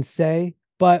that I can say,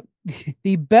 but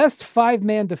the best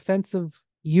 5-man defensive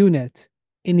unit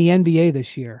in the NBA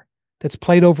this year that's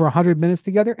played over 100 minutes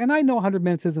together, and I know 100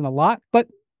 minutes isn't a lot, but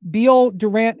Beal,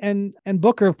 Durant, and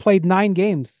Booker have played 9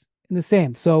 games in the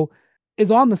same, so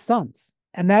is on the Suns,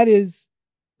 and that is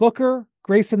Booker,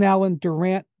 Grayson Allen,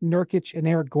 Durant, Nurkic, and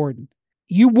Eric Gordon.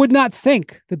 You would not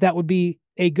think that that would be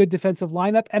a good defensive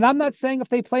lineup. And I'm not saying if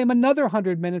they play him another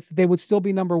 100 minutes, they would still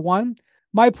be number one.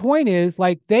 My point is,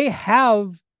 like, they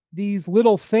have these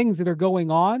little things that are going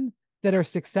on that are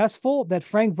successful that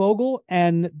Frank Vogel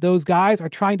and those guys are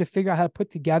trying to figure out how to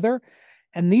put together.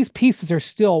 And these pieces are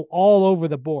still all over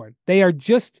the board. They are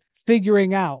just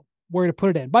figuring out where to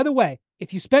put it in. By the way,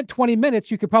 if you spent 20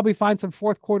 minutes, you could probably find some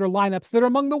fourth quarter lineups that are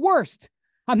among the worst.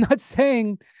 I'm not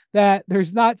saying that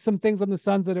there's not some things on the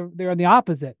Suns that they're on the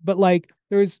opposite, but like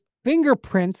there's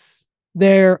fingerprints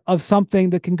there of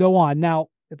something that can go on. Now,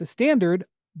 at the standard,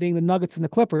 being the Nuggets and the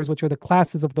Clippers, which are the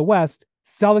classes of the West,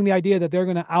 selling the idea that they're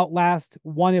going to outlast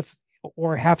one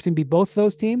or have to be both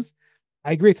those teams,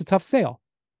 I agree it's a tough sale,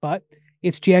 but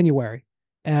it's January.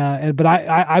 But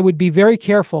I would be very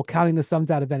careful counting the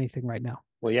Suns out of anything right now.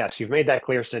 Well, yes, you've made that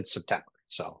clear since September,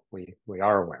 so we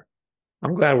are aware.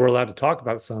 I'm glad we're allowed to talk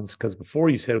about the Suns because before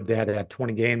you said they had to have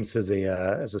 20 games as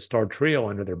a star trio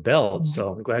under their belt.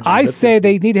 So I'm glad. I say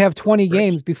they need to have 20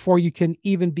 games before you can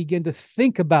even begin to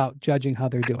think about judging how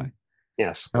they're doing.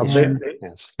 Yes,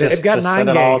 yes. They've got 9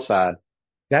 games. All aside.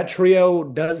 That trio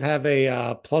does have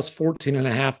a plus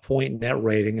 14.5 point net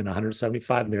rating and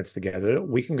 175 minutes together.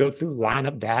 We can go through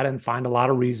lineup data and find a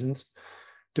lot of reasons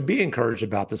to be encouraged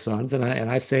about the Suns, and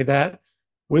I say that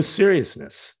with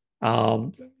seriousness.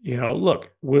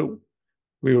 Look,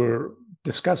 we were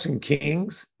discussing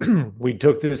Kings. We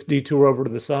took this detour over to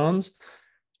the Suns.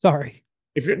 Sorry.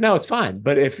 No, it's fine.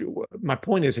 But my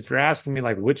point is, if you're asking me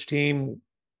like which team,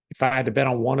 if I had to bet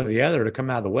on one or the other to come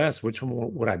out of the West, which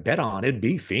one would I bet on? It'd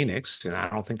be Phoenix, and I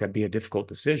don't think that'd be a difficult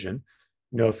decision.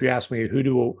 If you ask me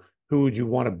who would you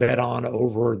want to bet on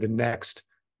over the next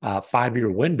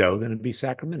 5-year window, then it'd be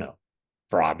Sacramento.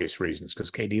 For obvious reasons, because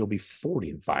KD will be 40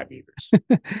 in 5 years.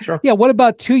 Sure. Yeah. What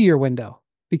about 2-year window?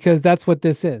 Because that's what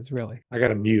this is, really. I got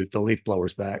to mute the leaf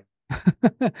blower's back.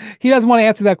 He doesn't want to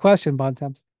answer that question,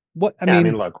 Bontemps. What I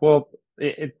mean, look. Well,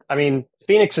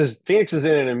 Phoenix is in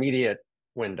an immediate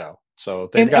window. So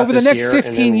over the next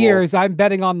 15 years, I'm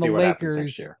betting on the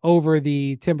Lakers over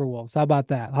the Timberwolves. How about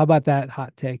that? How about that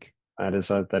hot take? That is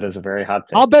a very hot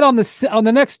take. I'll bet on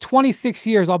the next 26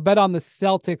 years. I'll bet on the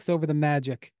Celtics over the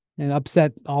Magic. And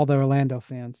upset all the Orlando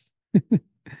fans.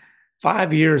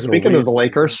 5 years. Speaking of the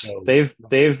Lakers, they've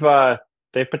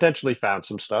potentially found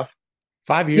some stuff.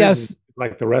 5 years is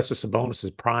like the rest of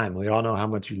Sabonis' prime. We all know how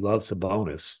much you love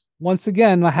Sabonis. Once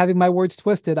again, having my words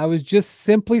twisted, I was just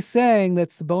simply saying that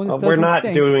Sabonis doesn't stink.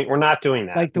 We're not doing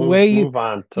that. Like the way you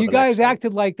guys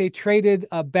acted like they traded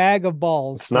a bag of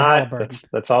balls. It's not.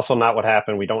 That's also not what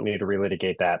happened. We don't need to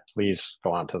relitigate that. Please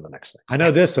go on to the next thing. I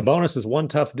know this. Sabonis is one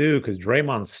tough dude because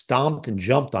Draymond stomped and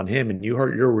jumped on him, and you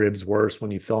hurt your ribs worse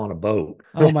when you fell on a boat.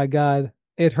 Oh my God,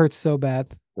 it hurts so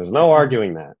bad. There's no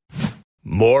arguing that.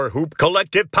 More Hoop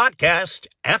Collective podcast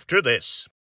after this.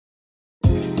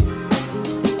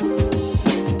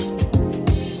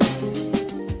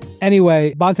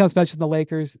 Anyway, Bontemps mentioned the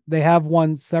Lakers. They have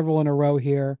won several in a row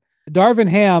here. Darvin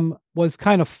Ham was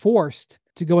kind of forced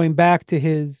to going back to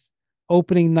his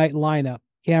opening night lineup.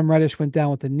 Cam Reddish went down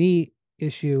with a knee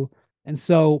issue. And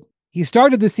so he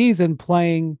started the season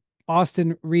playing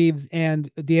Austin Reeves and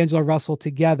D'Angelo Russell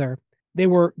together. They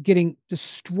were getting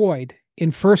destroyed in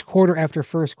first quarter after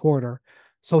first quarter.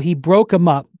 So he broke them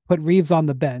up, put Reeves on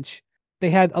the bench. They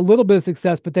had a little bit of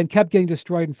success, but then kept getting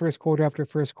destroyed in first quarter after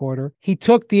first quarter. He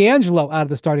took D'Angelo out of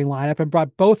the starting lineup and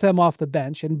brought both them off the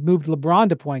bench and moved LeBron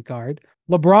to point guard.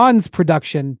 LeBron's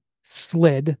production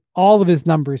slid. All of his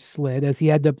numbers slid as he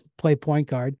had to play point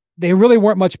guard. They really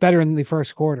weren't much better in the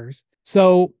first quarters.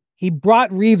 So he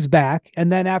brought Reeves back,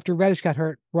 and then after Reddish got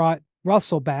hurt, brought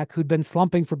Russell back, who'd been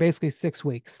slumping for basically 6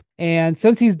 weeks. And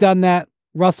since he's done that,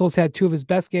 Russell's had 2 of his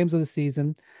best games of the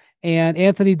season. and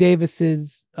Anthony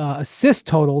Davis's assist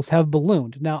totals have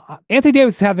ballooned. Now, Anthony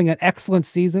Davis is having an excellent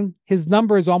season. His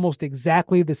number is almost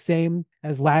exactly the same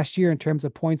as last year in terms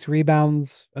of points,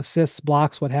 rebounds, assists,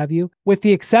 blocks, what have you, with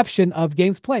the exception of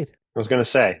games played. I was going to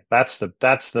say that's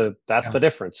the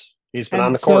difference. He's been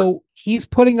on the court. So he's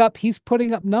putting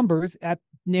up numbers at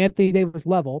Anthony Davis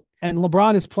level, and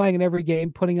LeBron is playing in every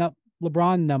game, putting up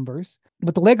LeBron numbers.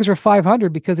 But the Lakers are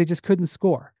 500 because they just couldn't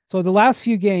score. So the last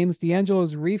few games,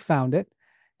 D'Angelo's refound it,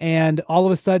 and all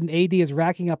of a sudden AD is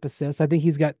racking up assists. I think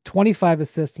he's got 25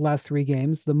 assists the last 3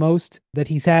 games, the most that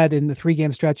he's had in the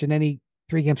 3-game stretch in any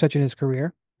 3-game stretch in his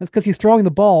career. That's because he's throwing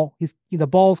the ball. The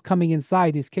ball's coming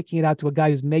inside. He's kicking it out to a guy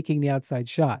who's making the outside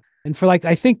shot. And for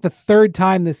I think the 3rd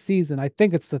time this season, I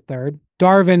think it's the 3rd,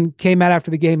 Darvin came out after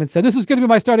the game and said, "This is going to be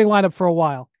my starting lineup for a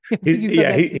while."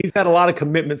 He's had a lot of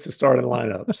commitments to start in the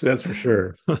lineup, so that's for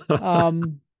sure.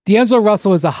 D'Angelo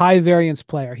Russell is a high variance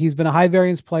player. He's been a high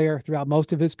variance player throughout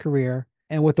most of his career.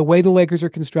 And with the way the Lakers are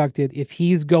constructed, if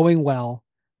he's going well,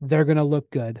 they're going to look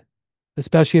good,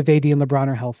 especially if AD and LeBron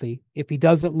are healthy. If he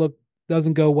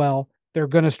doesn't go well, they're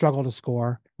going to struggle to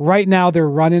score. Right now, they're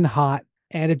running hot,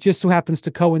 and it just so happens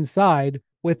to coincide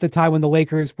with the time when the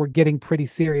Lakers were getting pretty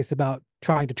serious about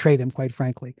trying to trade him, quite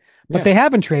frankly. But they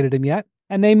haven't traded him yet.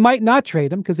 And they might not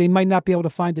trade him because they might not be able to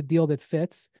find a deal that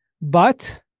fits.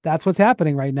 But that's what's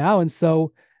happening right now. And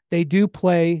so they do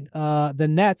play the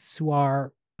Nets, who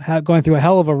are going through a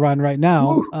hell of a run right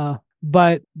now.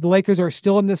 But the Lakers are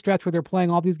still in this stretch where they're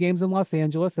playing all these games in Los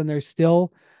Angeles, and there's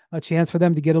still a chance for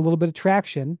them to get a little bit of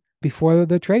traction before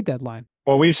the trade deadline.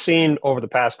 Well, we've seen over the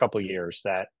past couple of years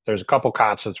that there's a couple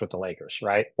constants with the Lakers,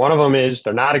 right? One of them is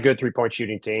they're not a good 3-point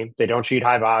shooting team. They don't shoot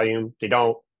high volume. They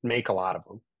don't make a lot of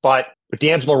them. But with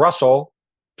D'Angelo Russell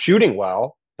shooting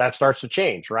well, that starts to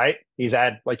change, right? He's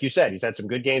had, like you said, he's had some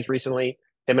good games recently.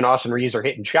 Him and Austin Reeves are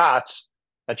hitting shots.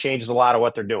 That changes a lot of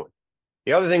what they're doing.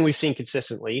 The other thing we've seen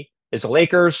consistently is the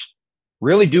Lakers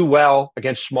really do well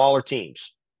against smaller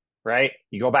teams, right?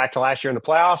 You go back to last year in the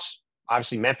playoffs.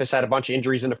 Obviously, Memphis had a bunch of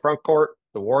injuries in the front court.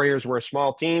 The Warriors were a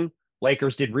small team.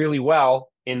 Lakers did really well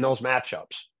in those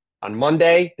matchups. On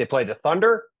Monday, they played the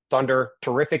Thunder. Thunder,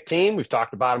 terrific team. We've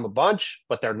talked about them a bunch,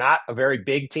 but they're not a very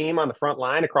big team on the front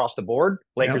line across the board.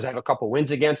 Lakers have a couple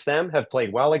wins against them, have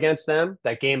played well against them.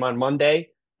 That game on Monday,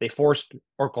 they forced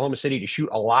Oklahoma City to shoot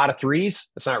a lot of threes.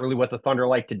 That's not really what the Thunder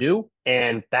like to do.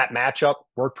 And that matchup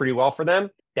worked pretty well for them.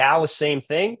 Dallas, same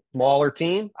thing, smaller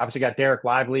team. Obviously got Derek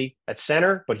Lively at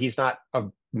center, but he's not a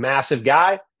massive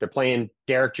guy. They're playing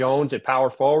Derek Jones at power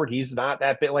forward. He's not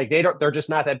that big. They're just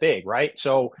not that big, right?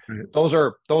 So those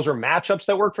are matchups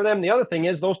that work for them. The other thing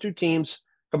is those two teams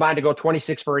combined to go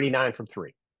 26 for 89 from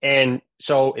 3. And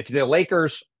so if the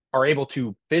Lakers are able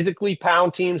to physically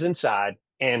pound teams inside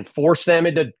and force them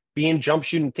into being jump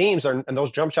shooting teams, and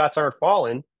those jump shots aren't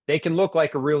falling, they can look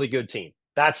like a really good team.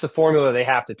 That's the formula they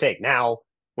have to take. Now,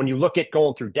 when you look at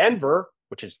going through Denver,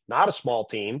 which is not a small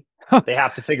team, they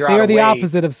have to figure out a way. They are the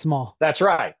opposite of small. That's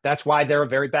right. That's why they're a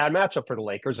very bad matchup for the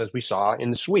Lakers, as we saw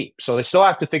in the sweep. So they still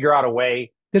have to figure out a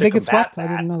way. Did they get swept? That.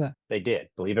 I didn't know that. They did,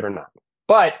 believe it or not.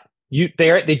 But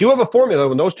they do have a formula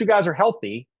when those two guys are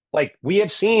healthy. Like we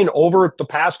have seen over the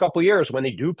past couple of years, when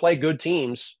they do play good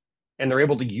teams and they're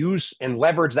able to use and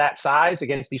leverage that size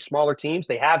against these smaller teams,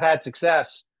 they have had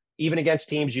success even against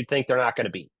teams you'd think they're not going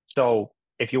to beat. So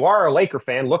if you are a Laker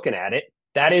fan looking at it,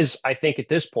 that is, I think at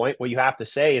this point, what you have to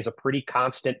say is a pretty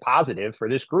constant positive for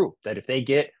this group, that if they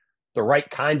get the right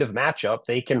kind of matchup,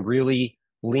 they can really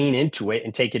lean into it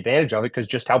and take advantage of it because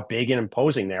just how big and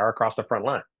imposing they are across the front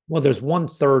line. Well, there's a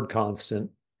third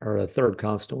constant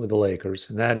with the Lakers,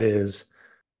 and that is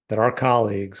that our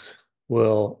colleagues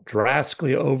will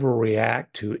drastically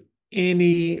overreact to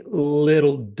any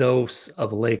little dose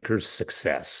of Lakers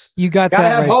success. You got Gotta that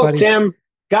have right, hope, buddy. Tim.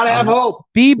 Gotta have hope.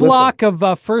 B block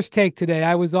of First Take today.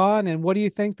 I was on, and what do you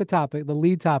think the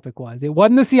lead topic was? It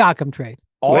wasn't the Siakam trade.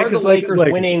 Are the Lakers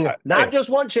winning not just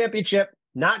one championship,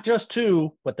 not just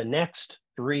 2, but the next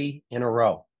 3 in a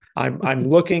row? I'm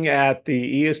looking at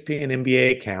the ESPN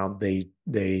NBA account. They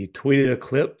tweeted a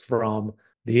clip from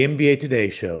the NBA Today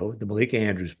show, the Malik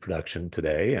Andrews production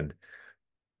today, and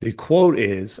the quote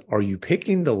is, "Are you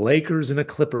picking the Lakers in a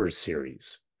Clippers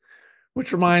series?"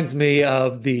 Which reminds me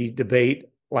of the debate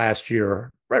last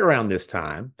year, right around this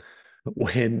time,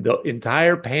 when the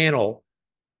entire panel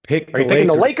picked the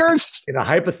Lakers in a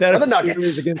hypothetical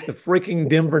series against the freaking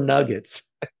Denver Nuggets.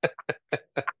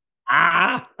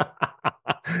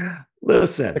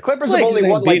 Listen, the Clippers have only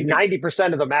won like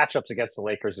 90% of the matchups against the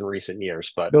Lakers in recent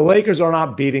years, but the Lakers are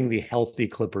not beating the healthy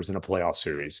Clippers in a playoff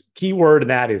series. Key word in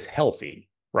that is healthy,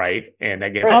 right? And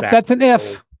that gets back that's an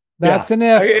if. That's an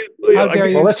if. How dare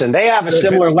you? Well, listen, they have a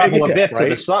similar level of if, if to the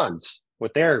right? Suns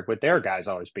with their guys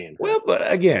always being hurt. Well,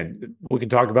 but again, we can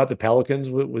talk about the Pelicans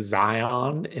with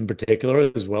Zion in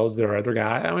particular, as well as their other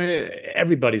guy. I mean,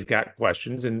 everybody's got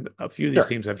questions, and a few of these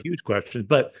teams have huge questions.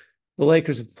 But the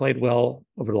Lakers have played well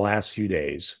over the last few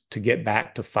days to get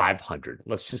back to 500.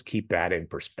 Let's just keep that in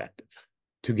perspective.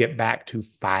 To get back to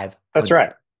 500. That's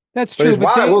right. That's true.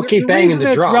 But we'll keep banging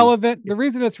the drum. The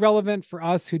reason it's relevant for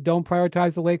us who don't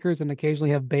prioritize the Lakers and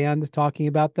occasionally have banned talking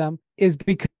about them is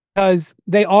because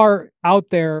they are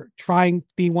out there trying,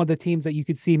 being one of the teams that you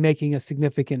could see making a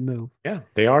significant move. Yeah,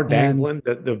 they are dangling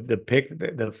the pick,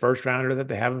 the first rounder that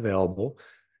they have available.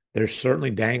 They're certainly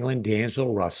dangling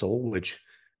D'Angelo Russell, which,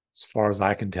 as far as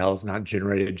I can tell, has not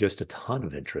generated just a ton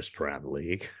of interest around the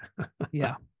league.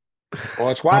 Yeah. Well,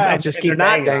 it's why I'll just keep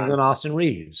not dangling Austin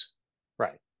Reeves.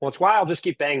 Right. Well, it's why I'll just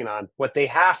keep banging on. What they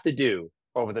have to do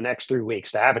over the next 3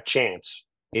 weeks to have a chance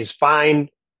is find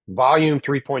volume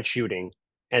 3-point shooting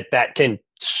that can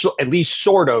at least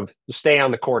sort of stay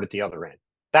on the court at the other end.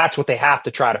 That's what they have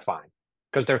to try to find,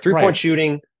 because their 3-point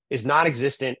shooting is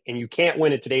non-existent, and you can't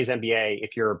win in today's NBA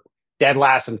if you're dead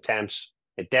last in attempts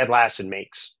and dead last in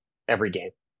makes every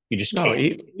game. You just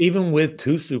can't. Even with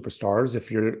two superstars, if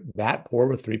you're that poor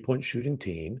with 3-point shooting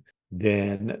team,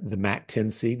 then the MAC 10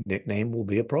 seed nickname will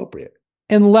be appropriate.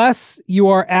 Unless you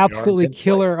are absolutely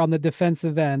killer on the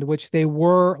defensive end, which they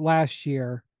were last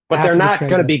year. But they're not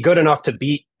going to be good enough to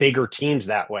beat bigger teams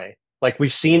that way. Like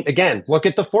we've seen, again, look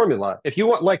at the formula. If you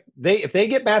want, if they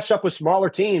get matched up with smaller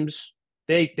teams,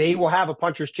 they will have a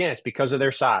puncher's chance because of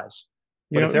their size.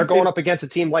 But if they're going up against a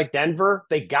team like Denver,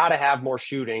 they got to have more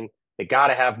shooting. They got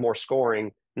to have more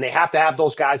scoring, and they have to have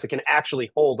those guys that can actually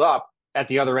hold up at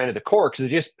the other end of the court, because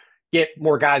they just get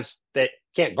more guys that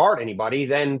can't guard anybody,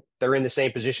 then they're in the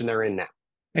same position they're in now.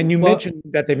 And you mentioned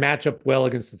that they match up well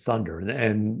against the Thunder,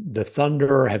 and the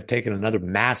Thunder have taken another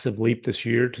massive leap this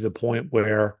year to the point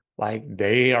where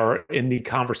they are in the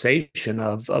conversation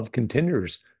of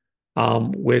contenders,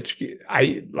 which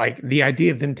I like. The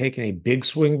idea of them taking a big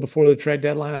swing before the trade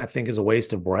deadline, I think, is a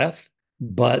waste of breath.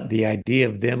 But the idea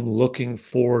of them looking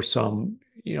for some,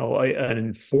 an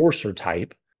enforcer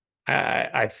type,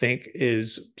 I think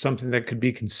is something that could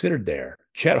be considered there.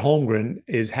 Chet Holmgren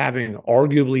is having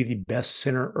arguably the best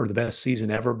center or the best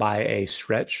season ever by a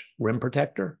stretch rim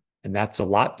protector. And that's a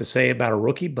lot to say about a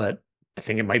rookie, but I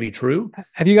think it might be true.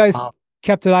 Have you guys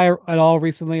kept an eye at all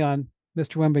recently on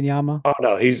Mr. Wembanyama? Oh,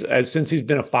 no. Since he's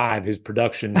been a 5, his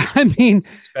production,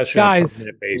 especially guys, on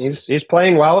a permanent basis. He's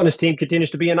playing well, and his team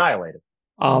continues to be annihilated.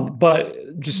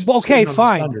 But just okay,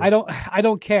 fine. I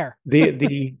don't care.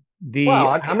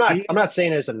 Well, I'm not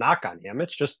saying it's a knock on him.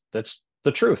 It's just that's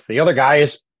the truth. The other guy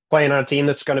is playing on a team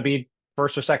that's going to be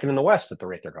first or second in the West at the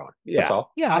rate they're going. Yeah, that's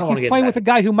all. Yeah, he's playing with a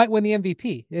guy who might win the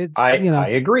MVP. I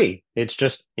agree. It's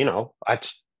just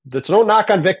it's no knock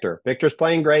on Victor. Victor's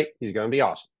playing great. He's going to be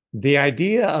awesome. The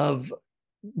idea of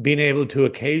being able to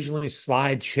occasionally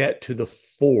slide Chet to the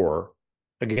 4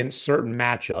 against certain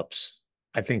matchups,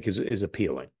 I think is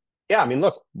appealing. Yeah, I mean,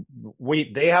 look,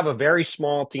 they have a very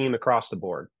small team across the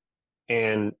board,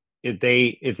 and if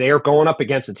they are going up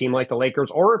against a team like the Lakers,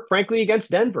 or frankly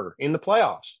against Denver in the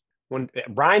playoffs, when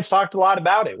Brian's talked a lot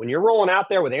about it, when you're rolling out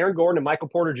there with Aaron Gordon and Michael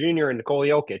Porter Jr. and Nikola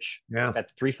Jokic at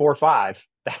the 3, 4, 5,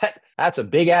 that's a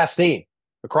big ass team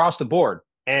across the board.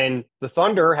 And the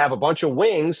Thunder have a bunch of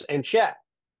wings and Chet.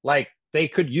 They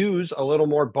could use a little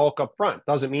more bulk up front.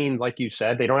 Doesn't mean, like you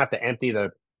said, they don't have to empty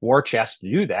the war chest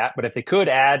to do that. But if they could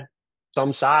add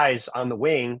some size on the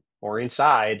wing or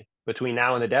inside between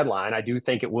now and the deadline, I do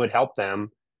think it would help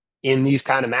them in these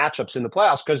kind of matchups in the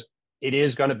playoffs, because it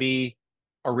is going to be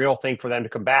a real thing for them to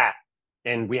combat.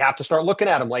 And we have to start looking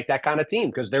at them like that kind of team,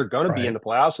 because they're going to be in the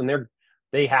playoffs, and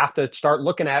they have to start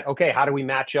looking at, okay, how do we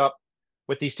match up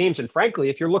with these teams? And frankly,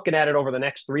 if you're looking at it over the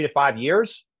next 3 to 5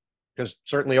 years, because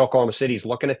certainly Oklahoma City is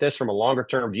looking at this from a longer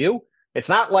term view, it's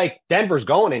not like Denver's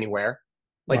going anywhere.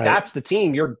 That's the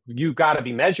team you've got to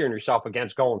be measuring yourself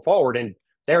against going forward, and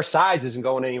their size isn't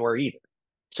going anywhere either.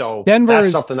 So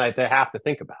that's something that they have to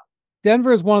think about.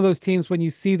 Denver is one of those teams, when you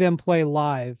see them play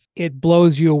live, it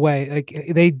blows you away.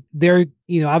 They're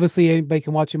obviously anybody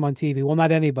can watch them on TV. Well,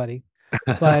 not anybody,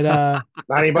 but not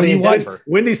anybody in Denver.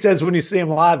 Wendy says when you see them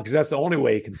live, because that's the only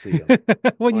way you can see them.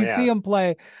 When you see them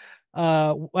play,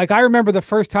 I remember the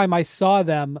first time I saw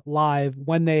them live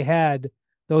when they had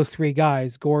those 3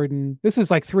 guys, Gordon. This was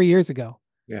 3 years ago,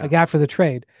 after the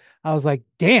trade. I was like,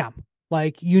 damn,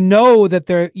 what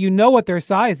their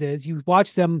size is. You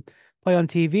watch them play on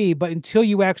TV, but until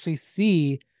you actually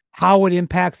see how it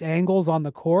impacts angles on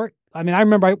the court, I mean, I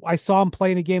remember I saw him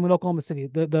playing a game in Oklahoma City.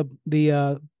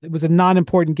 It was a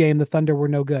non-important game. The Thunder were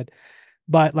no good.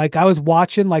 But like I was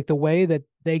watching like the way that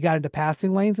they got into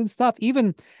passing lanes and stuff,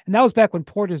 and that was back when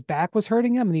Porter's back was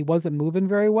hurting him and he wasn't moving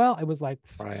very well. It was like,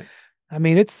 Right. I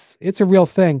mean, it's a real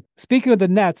thing. Speaking of the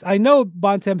Nets, I know,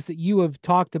 Bontemps, that you have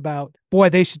talked about, boy,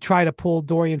 they should try to pull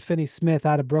Dorian Finney-Smith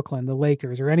out of Brooklyn, the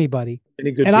Lakers, or anybody.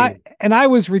 Any good And team. I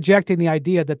was rejecting the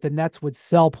idea that the Nets would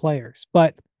sell players,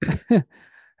 but I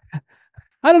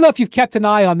don't know if you've kept an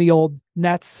eye on the old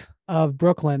Nets of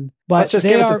Brooklyn, but let's just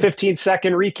give it the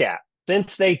 15-second recap.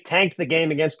 Since they tanked the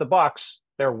game against the Bucks,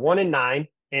 they're 1-9,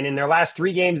 and in their last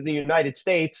 3 games in the United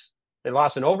States, they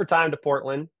lost in overtime to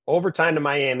Portland, overtime to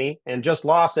Miami, and just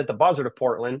lost at the buzzer to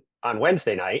Portland on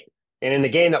Wednesday night. And in the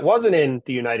game that wasn't in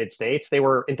the United States, they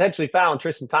were intentionally fouling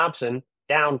Tristan Thompson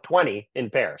down 20 in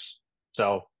pairs.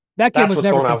 So that game that's was what's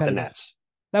never going on with the competitive.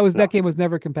 Nets. That game was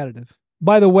never competitive.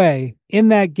 By the way, in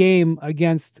that game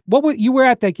you were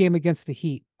at that game against the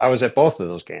Heat? I was at both of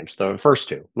those games, the first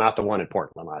 2, not the one in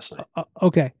Portland last night.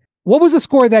 Okay. What was the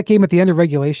score of that game at the end of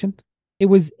regulation? It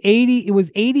was 80. It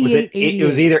was 88. It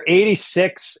was either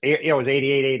 86. It was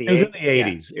 88, 88. It was in the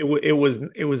 80s. Yeah.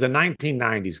 It was a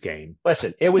 1990s game.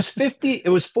 Listen, it was 50. It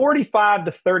was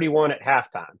 45-31 at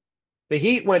halftime. The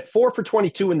Heat went 4 for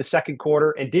 22 in the second quarter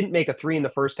and didn't make a 3 in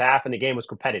the first half, and the game was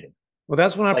competitive. Well,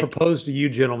 that's when I proposed to you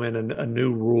gentlemen a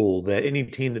new rule that any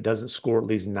team that doesn't score at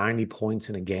least 90 points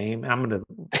in a game, and I'm going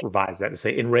to revise that to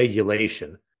say in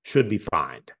regulation, should be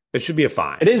fined. It should be a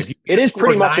fine. It is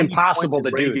pretty much impossible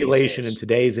to do. Regulation in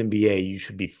today's NBA, you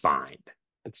should be fined.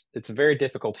 It's a very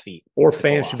difficult feat. Or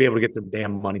fans should be able to get their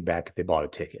damn money back if they bought a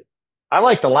ticket. I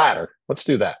like the latter. Let's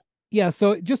do that. Yeah.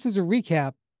 So just as a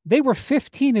recap, they were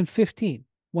 15-15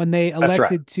 when they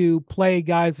elected to play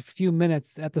guys a few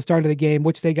minutes at the start of the game,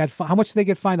 which they got. How much did they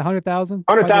get fined? $100,000.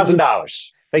 $100,000.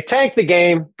 They tanked the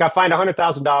game, got fined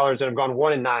 $100,000, and have gone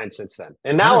 1-9 since then.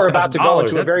 And now we're about to go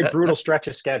into a very brutal stretch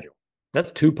of schedule. That's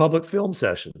 2 public film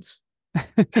sessions.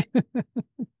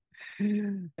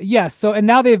 Yes. So, and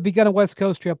now they've begun a West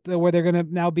Coast trip where they're going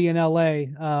to now be in LA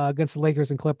against the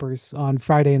Lakers and Clippers on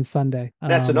Friday and Sunday.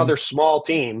 That's another small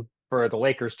team for the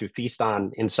Lakers to feast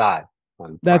on inside.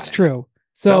 That's true.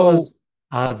 So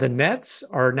the Nets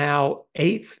are now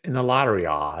 8th in the lottery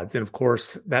odds. And of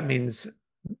course, that means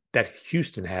that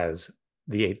Houston has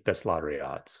the 8th best lottery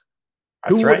odds.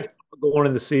 That's Who right. would have thought going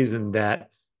into the season that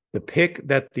the pick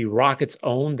that the Rockets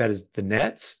own, that is the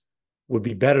Nets, would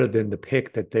be better than the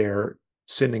pick that they're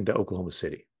sending to Oklahoma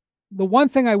City? The one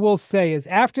thing I will say is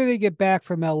after they get back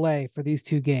from LA for these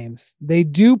 2 games, they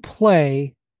do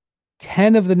play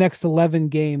 10 of the next 11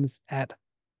 games at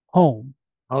home.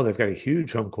 Oh, they've got a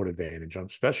huge home court advantage,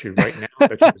 especially right now.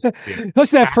 Especially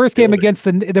that first game against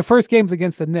the first games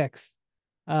against the Knicks.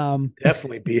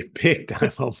 Definitely be a big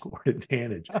time home court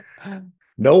advantage.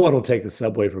 No one will take the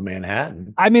subway from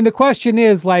Manhattan. I mean, the question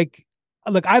is like,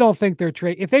 look, I don't think they're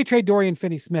if they trade Dorian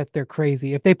Finney-Smith, they're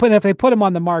crazy. If they put him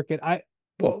on the market,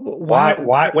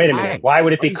 why? Wait a minute. Why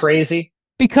would it be crazy?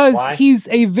 Because he's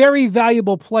a very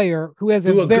valuable player who has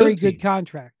a very good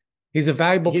contract. He's a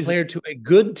valuable player to a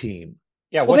good team.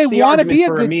 Yeah, well, they want to be a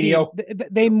good team.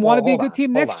 They want to be a good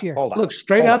team next year. Look,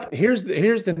 straight up, here's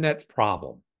the Nets'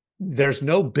 problem. There's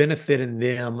no benefit in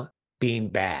them being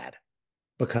bad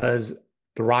because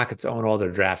the Rockets own all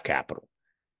their draft capital.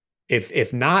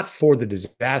 If not for the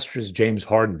disastrous James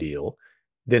Harden deal,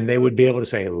 then they would be able to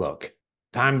say, look,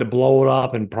 time to blow it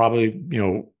up and probably,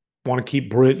 want to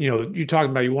keep you're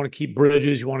talking about you want to keep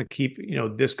Bridges, you want to keep,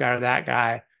 this guy or that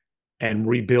guy and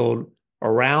rebuild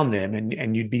around them,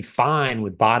 and you'd be fine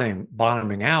with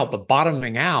bottoming out. But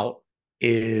bottoming out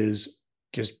is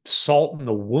just salt in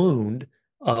the wound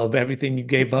of everything you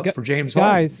gave up for James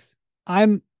Harden. Guys,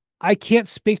 I can't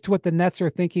speak to what the Nets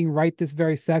are thinking right this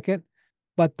very second,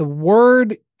 but the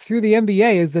word through the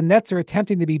NBA is the Nets are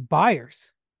attempting to be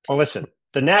buyers. Well, listen,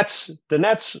 the Nets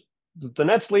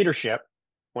leadership,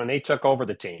 when they took over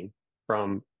the team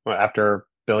after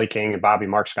Billy King and Bobby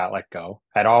Marks got let go,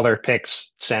 had all their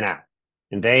picks sent out.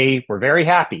 And they were very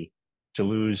happy to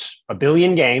lose 1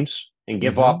 billion games and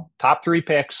give up top 3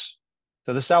 picks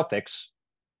to the Celtics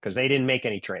because they didn't make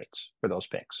any trades for those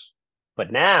picks.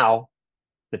 But now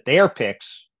that their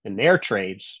picks and their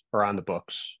trades are on the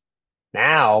books,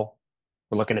 now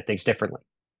we're looking at things differently.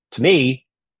 To me,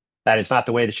 that is not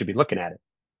the way they should be looking at it.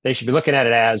 They should be looking at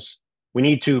it as we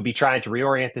need to be trying to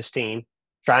reorient this team,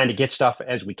 trying to get stuff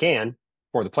as we can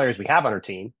for the players we have on our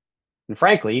team. And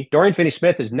frankly, Dorian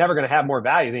Finney-Smith is never going to have more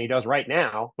value than he does right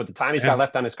now with the time he's got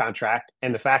left on his contract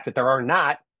and the fact that there are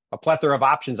not a plethora of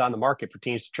options on the market for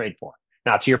teams to trade for.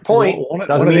 Now, to your point,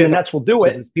 doesn't mean the Nets will do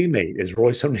it. His teammate is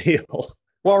Royce O'Neal.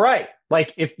 Well, right.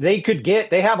 Like if they could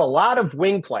they have a lot of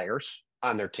wing players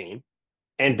on their team,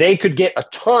 and they could get a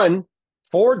ton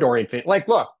for Dorian Finney. Like,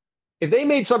 look, if they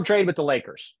made some trade with the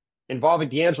Lakers involving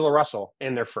D'Angelo Russell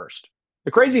in their first,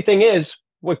 the crazy thing is,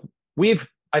 we've,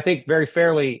 I think, very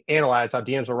fairly analyzed how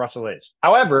D'Angelo Russell is.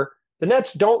 However, the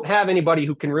Nets don't have anybody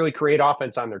who can really create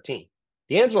offense on their team.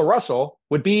 D'Angelo Russell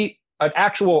would be an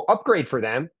actual upgrade for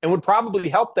them and would probably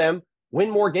help them win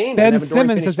more games than Ben having Dorian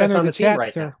Simmons has Finney-Smith entered on the the team chat,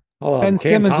 right sir. now. Hold on. Ben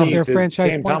Simmons is their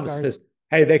franchise Cam point Thomas guard. says,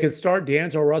 hey, they could start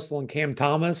D'Angelo Russell and Cam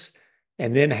Thomas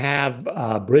and then have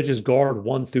Bridges guard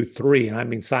 1 through 3, and I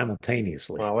mean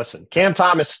simultaneously. Well, listen, Cam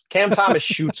Thomas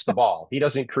shoots the ball. He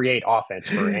doesn't create offense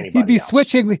for anybody He'd be else.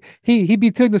 switching. He'd be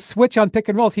doing the switch on pick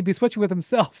and rolls. He'd be switching with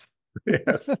himself.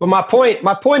 Yes. But my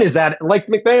point is that, like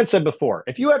McMahon said before,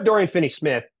 if you have Dorian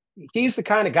Finney-Smith, he's the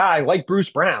kind of guy like Bruce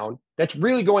Brown that's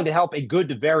really going to help a good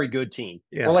to very good team.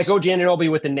 Yes. Or like OG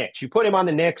Anunoby with the Knicks. You put him on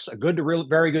the Knicks, a good to real,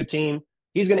 very good team.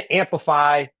 He's going to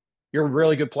amplify your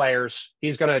really good players.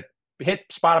 He's going to hit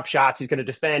spot up shots. He's going to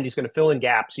defend. He's going to fill in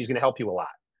gaps. He's going to help you a lot.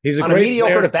 He's a on great a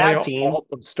mediocre player to play bad team. All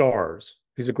from stars.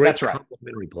 He's a great That's right.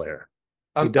 complementary player.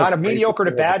 On a mediocre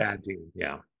to bad team.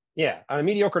 Yeah. Yeah. On a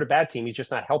mediocre to bad team, he's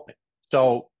just not helping.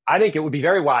 So I think it would be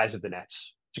very wise of the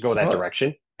Nets to go that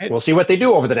direction. We'll see what they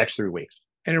do over the next 3 weeks.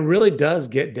 And it really does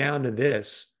get down to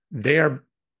this. They are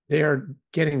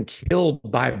getting killed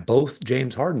by both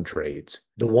James Harden trades.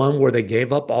 The one where they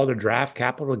gave up all their draft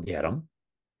capital to get him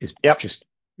is just,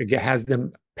 it has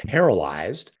them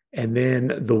paralyzed. And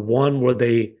then the one where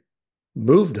they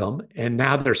moved them and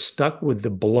now they're stuck with the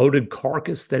bloated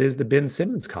carcass that is the Ben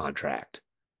Simmons contract.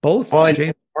 Both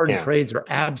James Harden trades are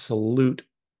absolute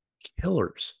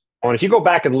killers. Well, if you go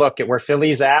back and look at where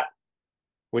Philly's at,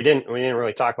 we didn't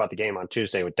really talk about the game on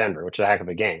Tuesday with Denver, which is a heck of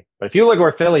a game. But if you look at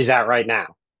where Philly's at right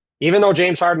now, even though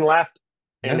James Harden left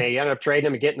and they ended up trading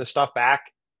him and getting the stuff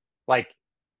back, like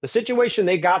the situation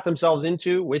they got themselves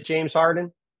into with James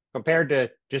Harden compared to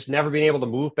just never being able to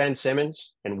move Ben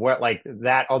Simmons and what like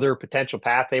that other potential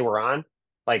path they were on,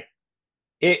 like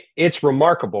it's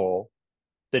remarkable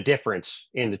the difference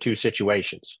in the two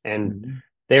situations. And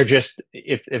they're just,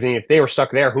 if they were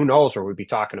stuck there, who knows where we'd be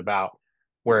talking about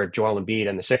where Joel Embiid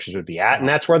and the Sixers would be at. And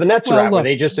that's where the Nets are at, where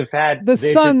they just have had Ben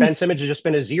Simmons has just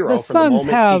been a zero from the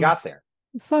moment he got there.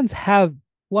 The Suns have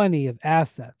plenty of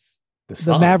assets.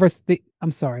 The Mavericks, the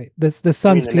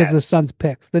Suns because of the Suns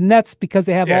picks. The Nets because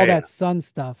they have all that Sun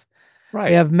stuff. Right.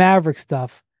 They have Maverick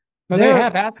stuff. No, they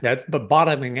have assets, but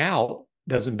bottoming out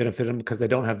doesn't benefit them because they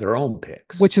don't have their own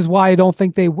picks. Which is why I don't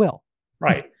think they will.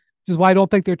 Right. Which is why I don't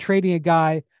think they're trading a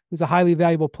guy who's a highly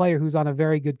valuable player who's on a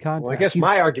very good contract. Well, I guess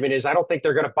my argument is I don't think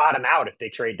they're going to bottom out if they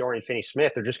trade Dorian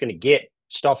Finney-Smith. They're just going to get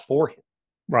stuff for him.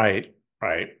 Right.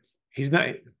 He's not.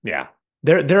 Yeah,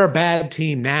 they're a bad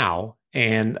team now,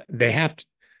 and they have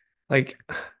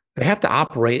to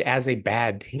operate as a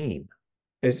bad team.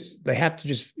 They have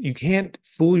to you can't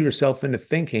fool yourself into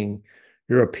thinking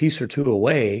you're a piece or two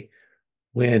away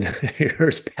when you're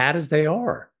as bad as they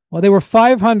are. Well, they were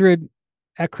 500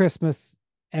 at Christmas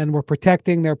and were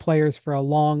protecting their players for a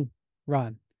long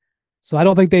run. So I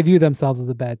don't think they view themselves as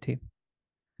a bad team.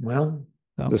 Well,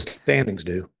 the standings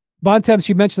do. Bontemps,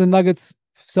 you mentioned the Nuggets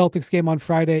Celtics game on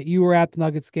Friday. You were at the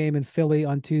Nuggets game in Philly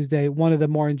on Tuesday. One of the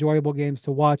more enjoyable games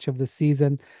to watch of the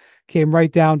season. Came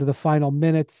right down to the final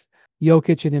minutes.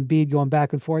 Jokic and Embiid going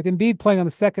back and forth. Embiid playing on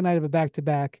the second night of a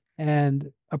back-to-back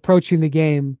and approaching the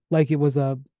game like it was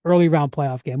a early round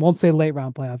playoff game. Won't say late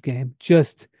round playoff game.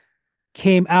 Just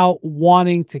came out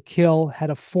wanting to kill, had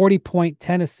a 40-point,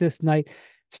 10-assist night.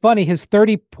 It's funny, his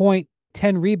 30-point,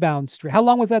 10-rebound streak. How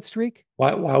long was that streak?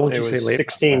 Why won't you say late?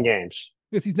 16 games.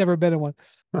 Because he's never been in one.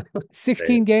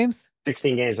 16 games?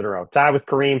 16 games in a row. Tied with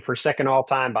Kareem for second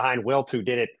all-time behind Wilt, who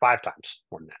did it 5 times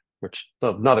more than that, which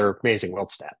is another amazing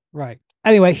Wilt stat. Right.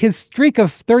 Anyway, his streak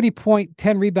of 30-point,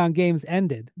 10-rebound games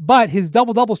ended, but his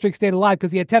double-double streak stayed alive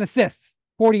because he had 10 assists,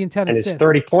 40 and 10 and assists. His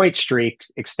 30-point streak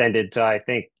extended to, I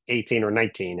think, 18 or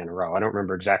 19 in a row. I don't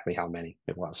remember exactly how many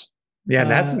it was. Yeah,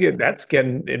 that's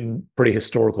getting in pretty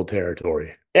historical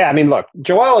territory. Yeah, I mean, look,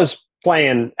 Joel is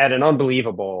playing at an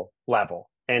unbelievable level.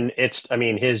 And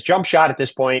his jump shot at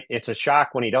this point, it's a shock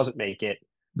when he doesn't make it.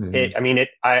 I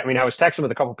was texting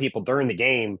with a couple people during the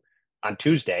game on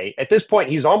Tuesday. At this point,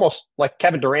 he's almost like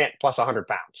Kevin Durant plus 100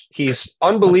 pounds. He's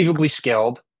unbelievably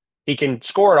skilled. He can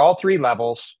score at all 3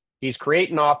 levels. He's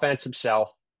creating offense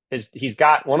himself. He's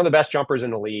got one of the best jumpers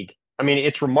in the league. I mean,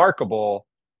 it's remarkable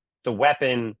the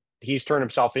weapon he's turned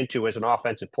himself into as an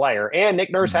offensive player. And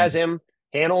Nick Nurse has him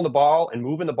handling the ball and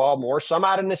moving the ball more, some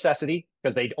out of necessity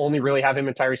because they only really have him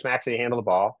and Tyrese Maxey to handle the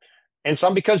ball, and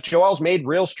some because Joel's made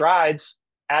real strides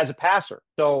as a passer.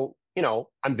 So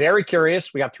I'm very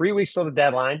curious. We got 3 weeks till the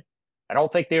deadline. I don't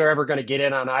think they were ever going to get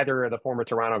in on either of the former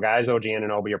Toronto guys, OG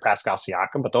Anunoby or Pascal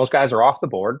Siakam, but those guys are off the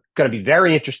board. Going to be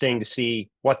very interesting to see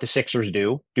what the Sixers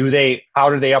do. How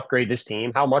do they upgrade this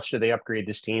team? How much do they upgrade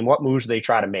this team? What moves do they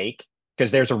try to make?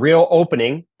 Because there's a real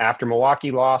opening after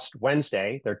Milwaukee lost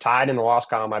Wednesday. They're tied in the loss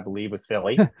column, I believe, with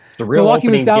Philly. The real Milwaukee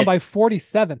was opening down by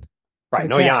 47. Right,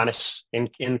 no Giannis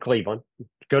in Cleveland.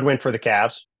 Good win for the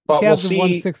Cavs. But Cavs we'll have see.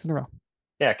 won 6 in a row.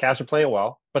 Yeah, Cavs are playing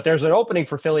well. But there's an opening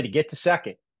for Philly to get to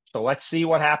second. So let's see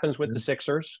what happens with the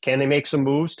Sixers. Can they make some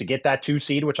moves to get that 2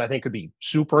 seed, which I think could be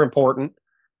super important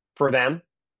for them?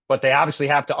 But they obviously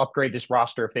have to upgrade this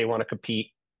roster if they want to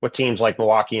compete with teams like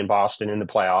Milwaukee and Boston in the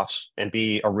playoffs and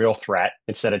be a real threat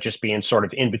instead of just being sort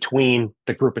of in between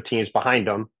the group of teams behind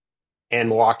them and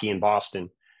Milwaukee and Boston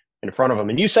in front of them.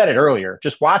 And you said it earlier,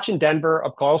 just watching Denver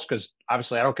up close, because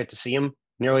obviously I don't get to see them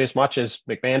nearly as much as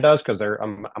McMahon does because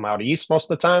I'm out east most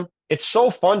of the time. It's so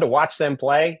fun to watch them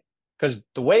play because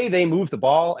the way they move the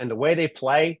ball and the way they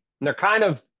play, and they're kind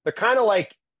of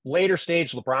like later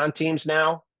stage LeBron teams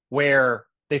now, where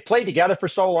they've played together for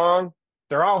so long.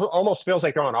 They're all almost feels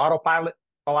like they're on autopilot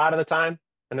a lot of the time,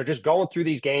 and they're just going through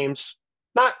these games,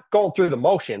 not going through the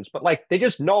motions, but like they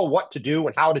just know what to do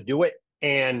and how to do it.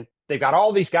 And they've got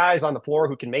all these guys on the floor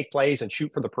who can make plays and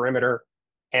shoot from the perimeter,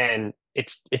 and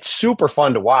it's super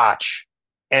fun to watch.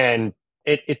 And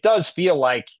it does feel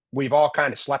like we've all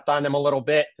kind of slept on them a little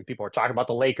bit. And people are talking about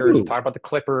the Lakers and talking about the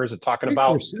Clippers and talking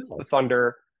about the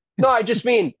Thunder. No, I just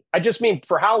mean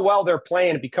for how well they're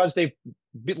playing, because they've,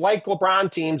 like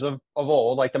LeBron teams of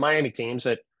old, like the Miami teams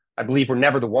that I believe were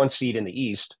never the 1 seed in the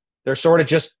East, they're sort of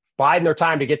just biding their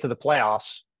time to get to the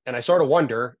playoffs. And I sort of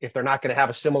wonder if they're not going to have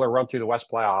a similar run through the West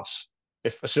playoffs,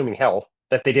 if assuming health,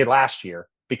 that they did last year,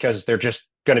 because they're just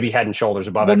going to be head and shoulders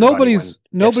above. Well,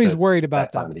 nobody's worried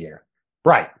about that time of the year.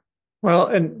 Right.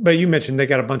 Well, but you mentioned they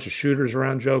got a bunch of shooters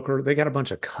around Joker. They got a bunch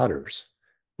of cutters,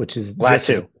 which is that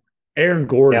too. Aaron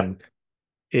Gordon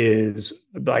is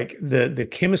like the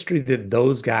chemistry that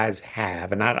those guys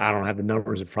have. And I don't have the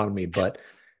numbers in front of me, but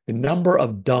the number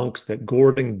of dunks that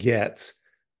Gordon gets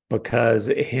because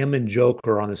him and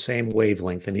Joker are on the same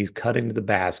wavelength and he's cutting to the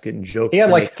basket, and Joker. He had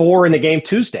like 4 in the game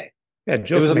Tuesday. Yeah,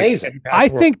 Joker, it was amazing. I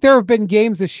think there have been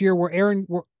games this year where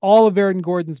all of Aaron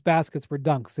Gordon's baskets were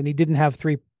dunks, and he didn't have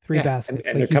three baskets.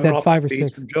 And like he's had 5 or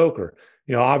 6. From Joker.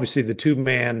 Obviously the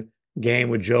 2-man game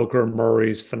with Joker and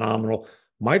Murray's phenomenal.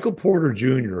 Michael Porter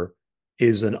Jr.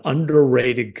 is an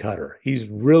underrated cutter. He's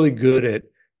really good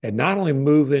at not only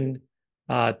moving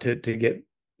to get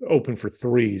open for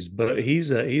threes, but he's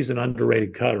an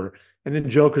underrated cutter. And then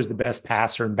Joker's the best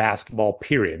passer in basketball,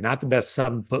 period. Not the best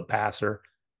 7-foot passer.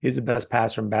 He's the best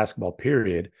passer in basketball,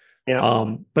 period.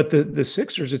 Yeah. But the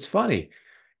Sixers, it's funny.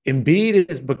 Embiid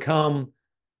has become,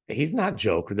 he's not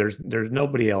Joker. There's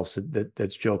nobody else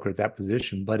that's Joker at that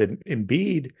position. But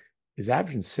Embiid is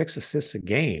averaging 6 assists a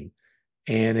game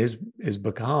and has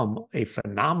become a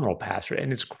phenomenal passer.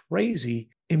 And it's crazy.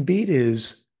 Embiid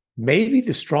is maybe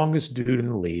the strongest dude in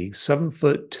the league,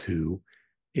 7'2",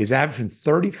 is averaging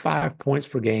 35 points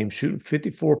per game, shooting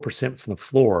 54% from the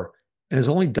floor, and has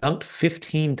only dunked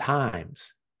 15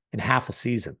 times in half a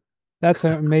season. That's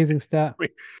an amazing stat.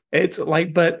 It's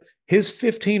like, but his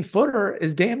 15-footer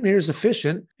is damn near as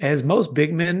efficient as most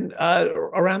big men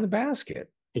around the basket.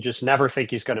 You just never think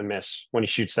he's going to miss when he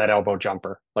shoots that elbow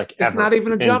jumper. Like it's ever. Not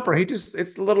even a jumper. It's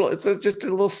just a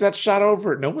little set shot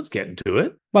over it. No one's getting to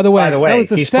it. By the way, that was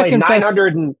the second best.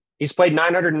 He's played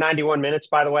 991 minutes,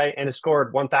 by the way, and has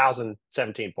scored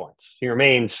 1,017 points. He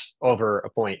remains over a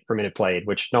point per minute played,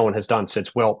 which no one has done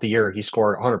since Wilt, the year he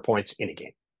scored 100 points in a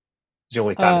game. It's the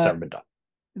only time it's ever been done.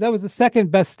 That was the second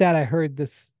best stat I heard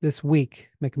this week,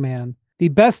 McMahon. The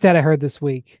best stat I heard this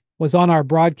week was on our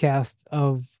broadcast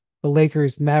of the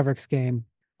Lakers-Mavericks game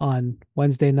on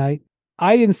Wednesday night.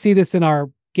 I didn't see this in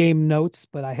our game notes,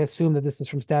 but I assume that this is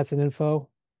from Stats and Info.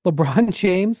 LeBron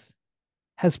James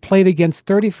has played against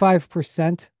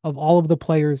 35% of all of the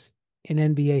players in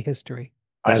NBA history.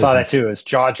 I saw that too. It's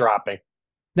jaw-dropping.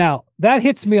 Now, that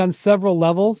hits me on several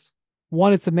levels.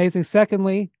 One, it's amazing.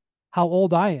 Secondly, how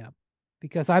old I am,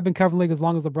 because I've been covering the league as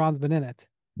long as LeBron's been in it.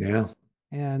 Yeah.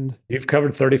 And you've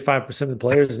covered 35% of the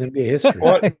players in NBA history.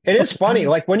 Well, it is funny.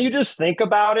 Like when you just think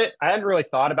about it, I hadn't really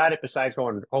thought about it besides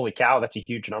going, holy cow, that's a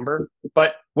huge number.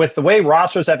 But with the way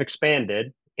rosters have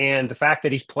expanded and the fact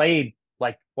that he's played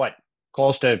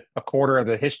close to a quarter of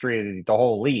the history of the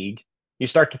whole league, you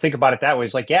start to think about it that way.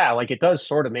 It's like, yeah, like it does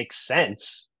sort of make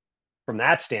sense from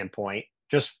that standpoint,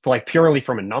 just like purely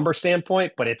from a number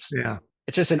standpoint, but it's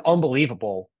just an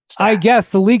unbelievable stat. I guess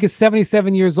the league is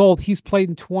 77 years old. He's played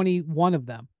in 21 of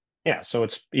them. Yeah, so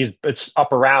it's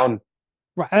up around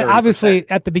Right. 30%. Obviously,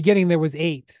 at the beginning there was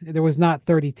 8. There was not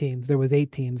 30 teams. There was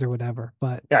 8 teams or whatever.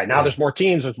 But Yeah, now there's more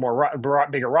teams, there's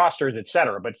bigger rosters, et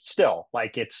cetera. But still,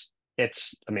 like it's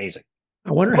amazing.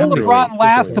 I wonder how will many LeBron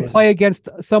last to yeah. play against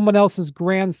someone else's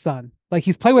grandson? Like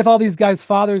he's played with all these guys'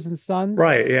 fathers and sons.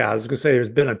 Right. Yeah. I was going to say there's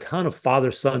been a ton of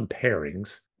father-son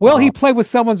pairings. Will he play with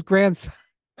someone's grandson?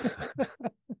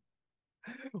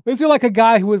 Is there like a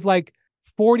guy who was like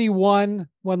 41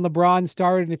 when LeBron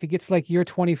started, and if he gets like year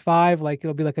 25, like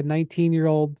it'll be like a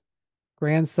 19-year-old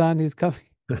grandson who's coming?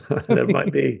 That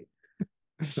might be.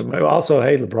 Also,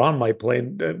 hey, LeBron might play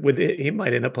with it. He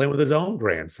might end up playing with his own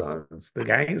grandsons. The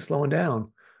guy ain't slowing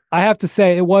down. I have to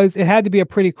say it had to be a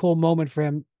pretty cool moment for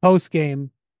him. Post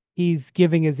game, he's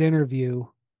giving his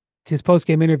post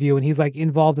game interview, and he's like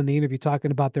involved in the interview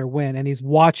talking about their win, and he's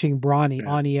watching Bronny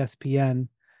on ESPN.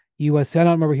 USC. I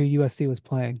don't remember who USC was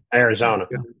playing. Arizona.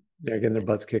 Yeah, getting their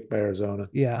butts kicked by Arizona.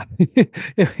 Yeah.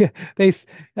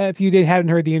 If you hadn't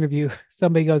heard the interview,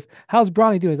 somebody goes, "How's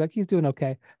Bronny doing?" He's like, "He's doing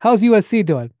okay." "How's USC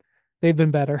doing?" "They've been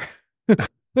better."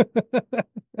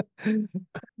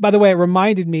 By the way, it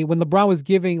reminded me when LeBron was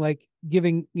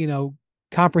giving,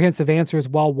 comprehensive answers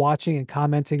while watching and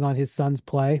commenting on his son's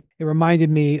play. It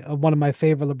reminded me of one of my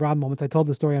favorite LeBron moments. I told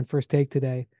the story on First Take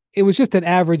today. It was just an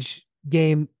average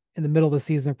game in the middle of the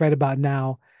season, right about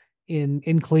now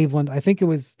in Cleveland. I think it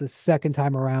was the second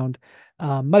time around.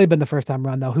 Might have been the first time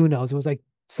around though. Who knows? It was like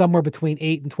somewhere between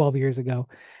 8 and 12 years ago.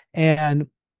 And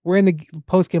we're in the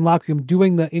post-game locker room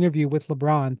doing the interview with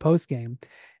LeBron post-game.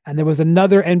 And there was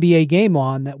another NBA game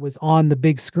on that was on the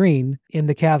big screen in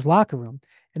the Cavs locker room.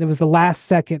 And it was the last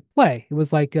second play. It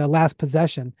was like a last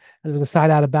possession. And it was a side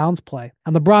out of bounds play.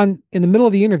 And LeBron, in the middle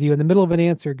of the interview, in the middle of an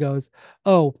answer, goes,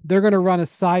 "Oh, they're going to run a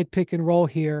side pick and roll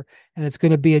here. And it's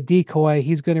going to be a decoy.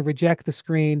 He's going to reject the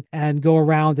screen and go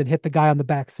around and hit the guy on the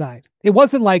backside." It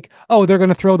wasn't like, "Oh, they're going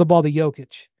to throw the ball to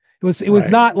Jokic." It was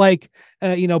not like,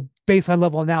 baseline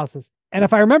level analysis. And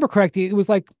if I remember correctly, it was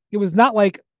not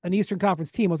like an Eastern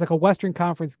Conference team. It was like a Western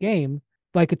Conference game,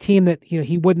 like a team that,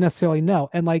 he wouldn't necessarily know.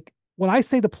 And like, when I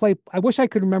say the play, I wish I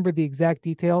could remember the exact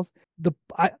details. The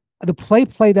play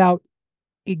played out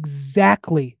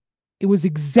exactly. It was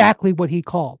exactly what he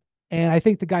called. And I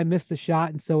think the guy missed the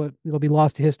shot, and so it'll be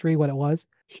lost to history what it was.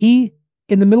 He,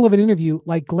 in the middle of an interview,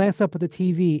 like glanced up at the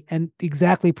TV and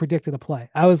exactly predicted a play.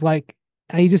 I was like,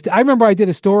 I remember I did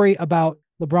a story about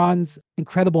LeBron's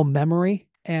incredible memory,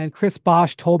 and Chris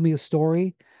Bosh told me a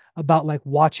story about like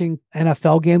watching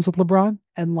NFL games with LeBron,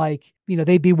 and like,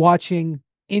 they'd be watching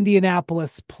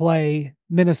Indianapolis play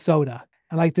Minnesota,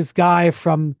 and like this guy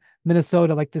from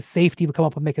Minnesota, like the safety, would come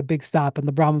up and make a big stop, and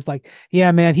LeBron was like,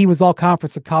 "Yeah, man, he was all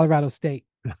conference at Colorado State."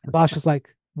 And Bosh was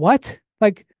like, "What?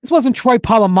 Like, this wasn't Troy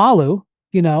Polamalu,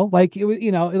 like it was,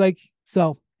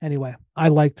 so anyway, I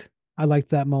liked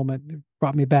that moment. It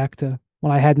brought me back to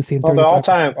when I hadn't seen. Well,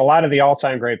 a lot of the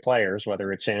all-time great players,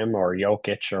 whether it's him or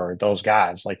Jokic or those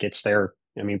guys, like it's their.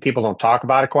 I mean, people don't talk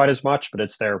about it quite as much, but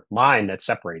it's their mind that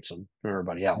separates them from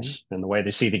everybody else, and the way they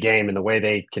see the game and the way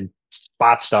they can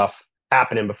spot stuff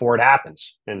happening before it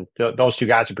happens. And those two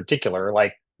guys in particular,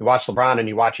 like you watch LeBron and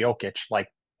you watch Jokic, like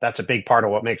that's a big part of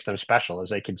what makes them special is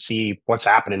they can see what's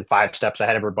happening 5 steps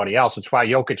ahead of everybody else. It's why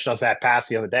Jokic does that pass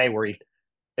the other day where he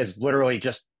is literally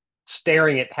just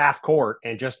staring at half court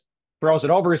and just throws it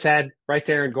over his head right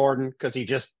there in Gordon, because he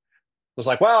just was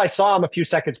like, well, I saw him a few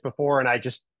seconds before and I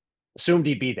just assumed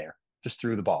he'd be there. Just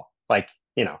threw the ball. Like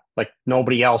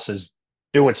nobody else is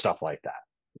doing stuff like that.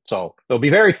 So it'll be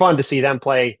very fun to see them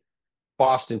play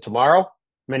Boston tomorrow.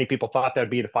 Many people thought that would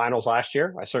be the finals last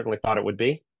year. I certainly thought it would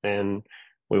be. And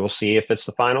we will see if it's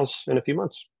the finals in a few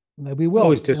months. We will.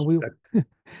 Always just the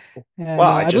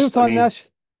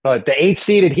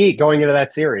 8-seeded Heat going into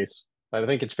that series. I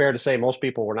think it's fair to say most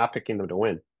people were not picking them to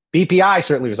win. BPI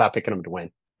certainly was not picking them to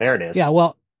win. There it is. Yeah,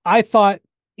 well, I thought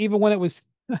even when it was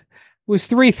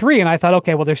 3-3, and I thought,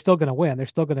 okay, well, they're still going to win. They're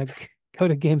still going to go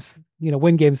to games,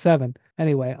 win game 7.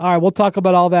 Anyway, all right, we'll talk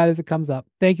about all that as it comes up.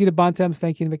 Thank you to Bontemps.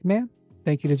 Thank you to McMahon.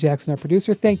 Thank you to Jackson, our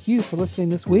producer. Thank you for listening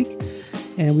this week,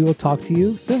 and we will talk to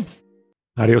you soon.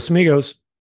 Adios, amigos.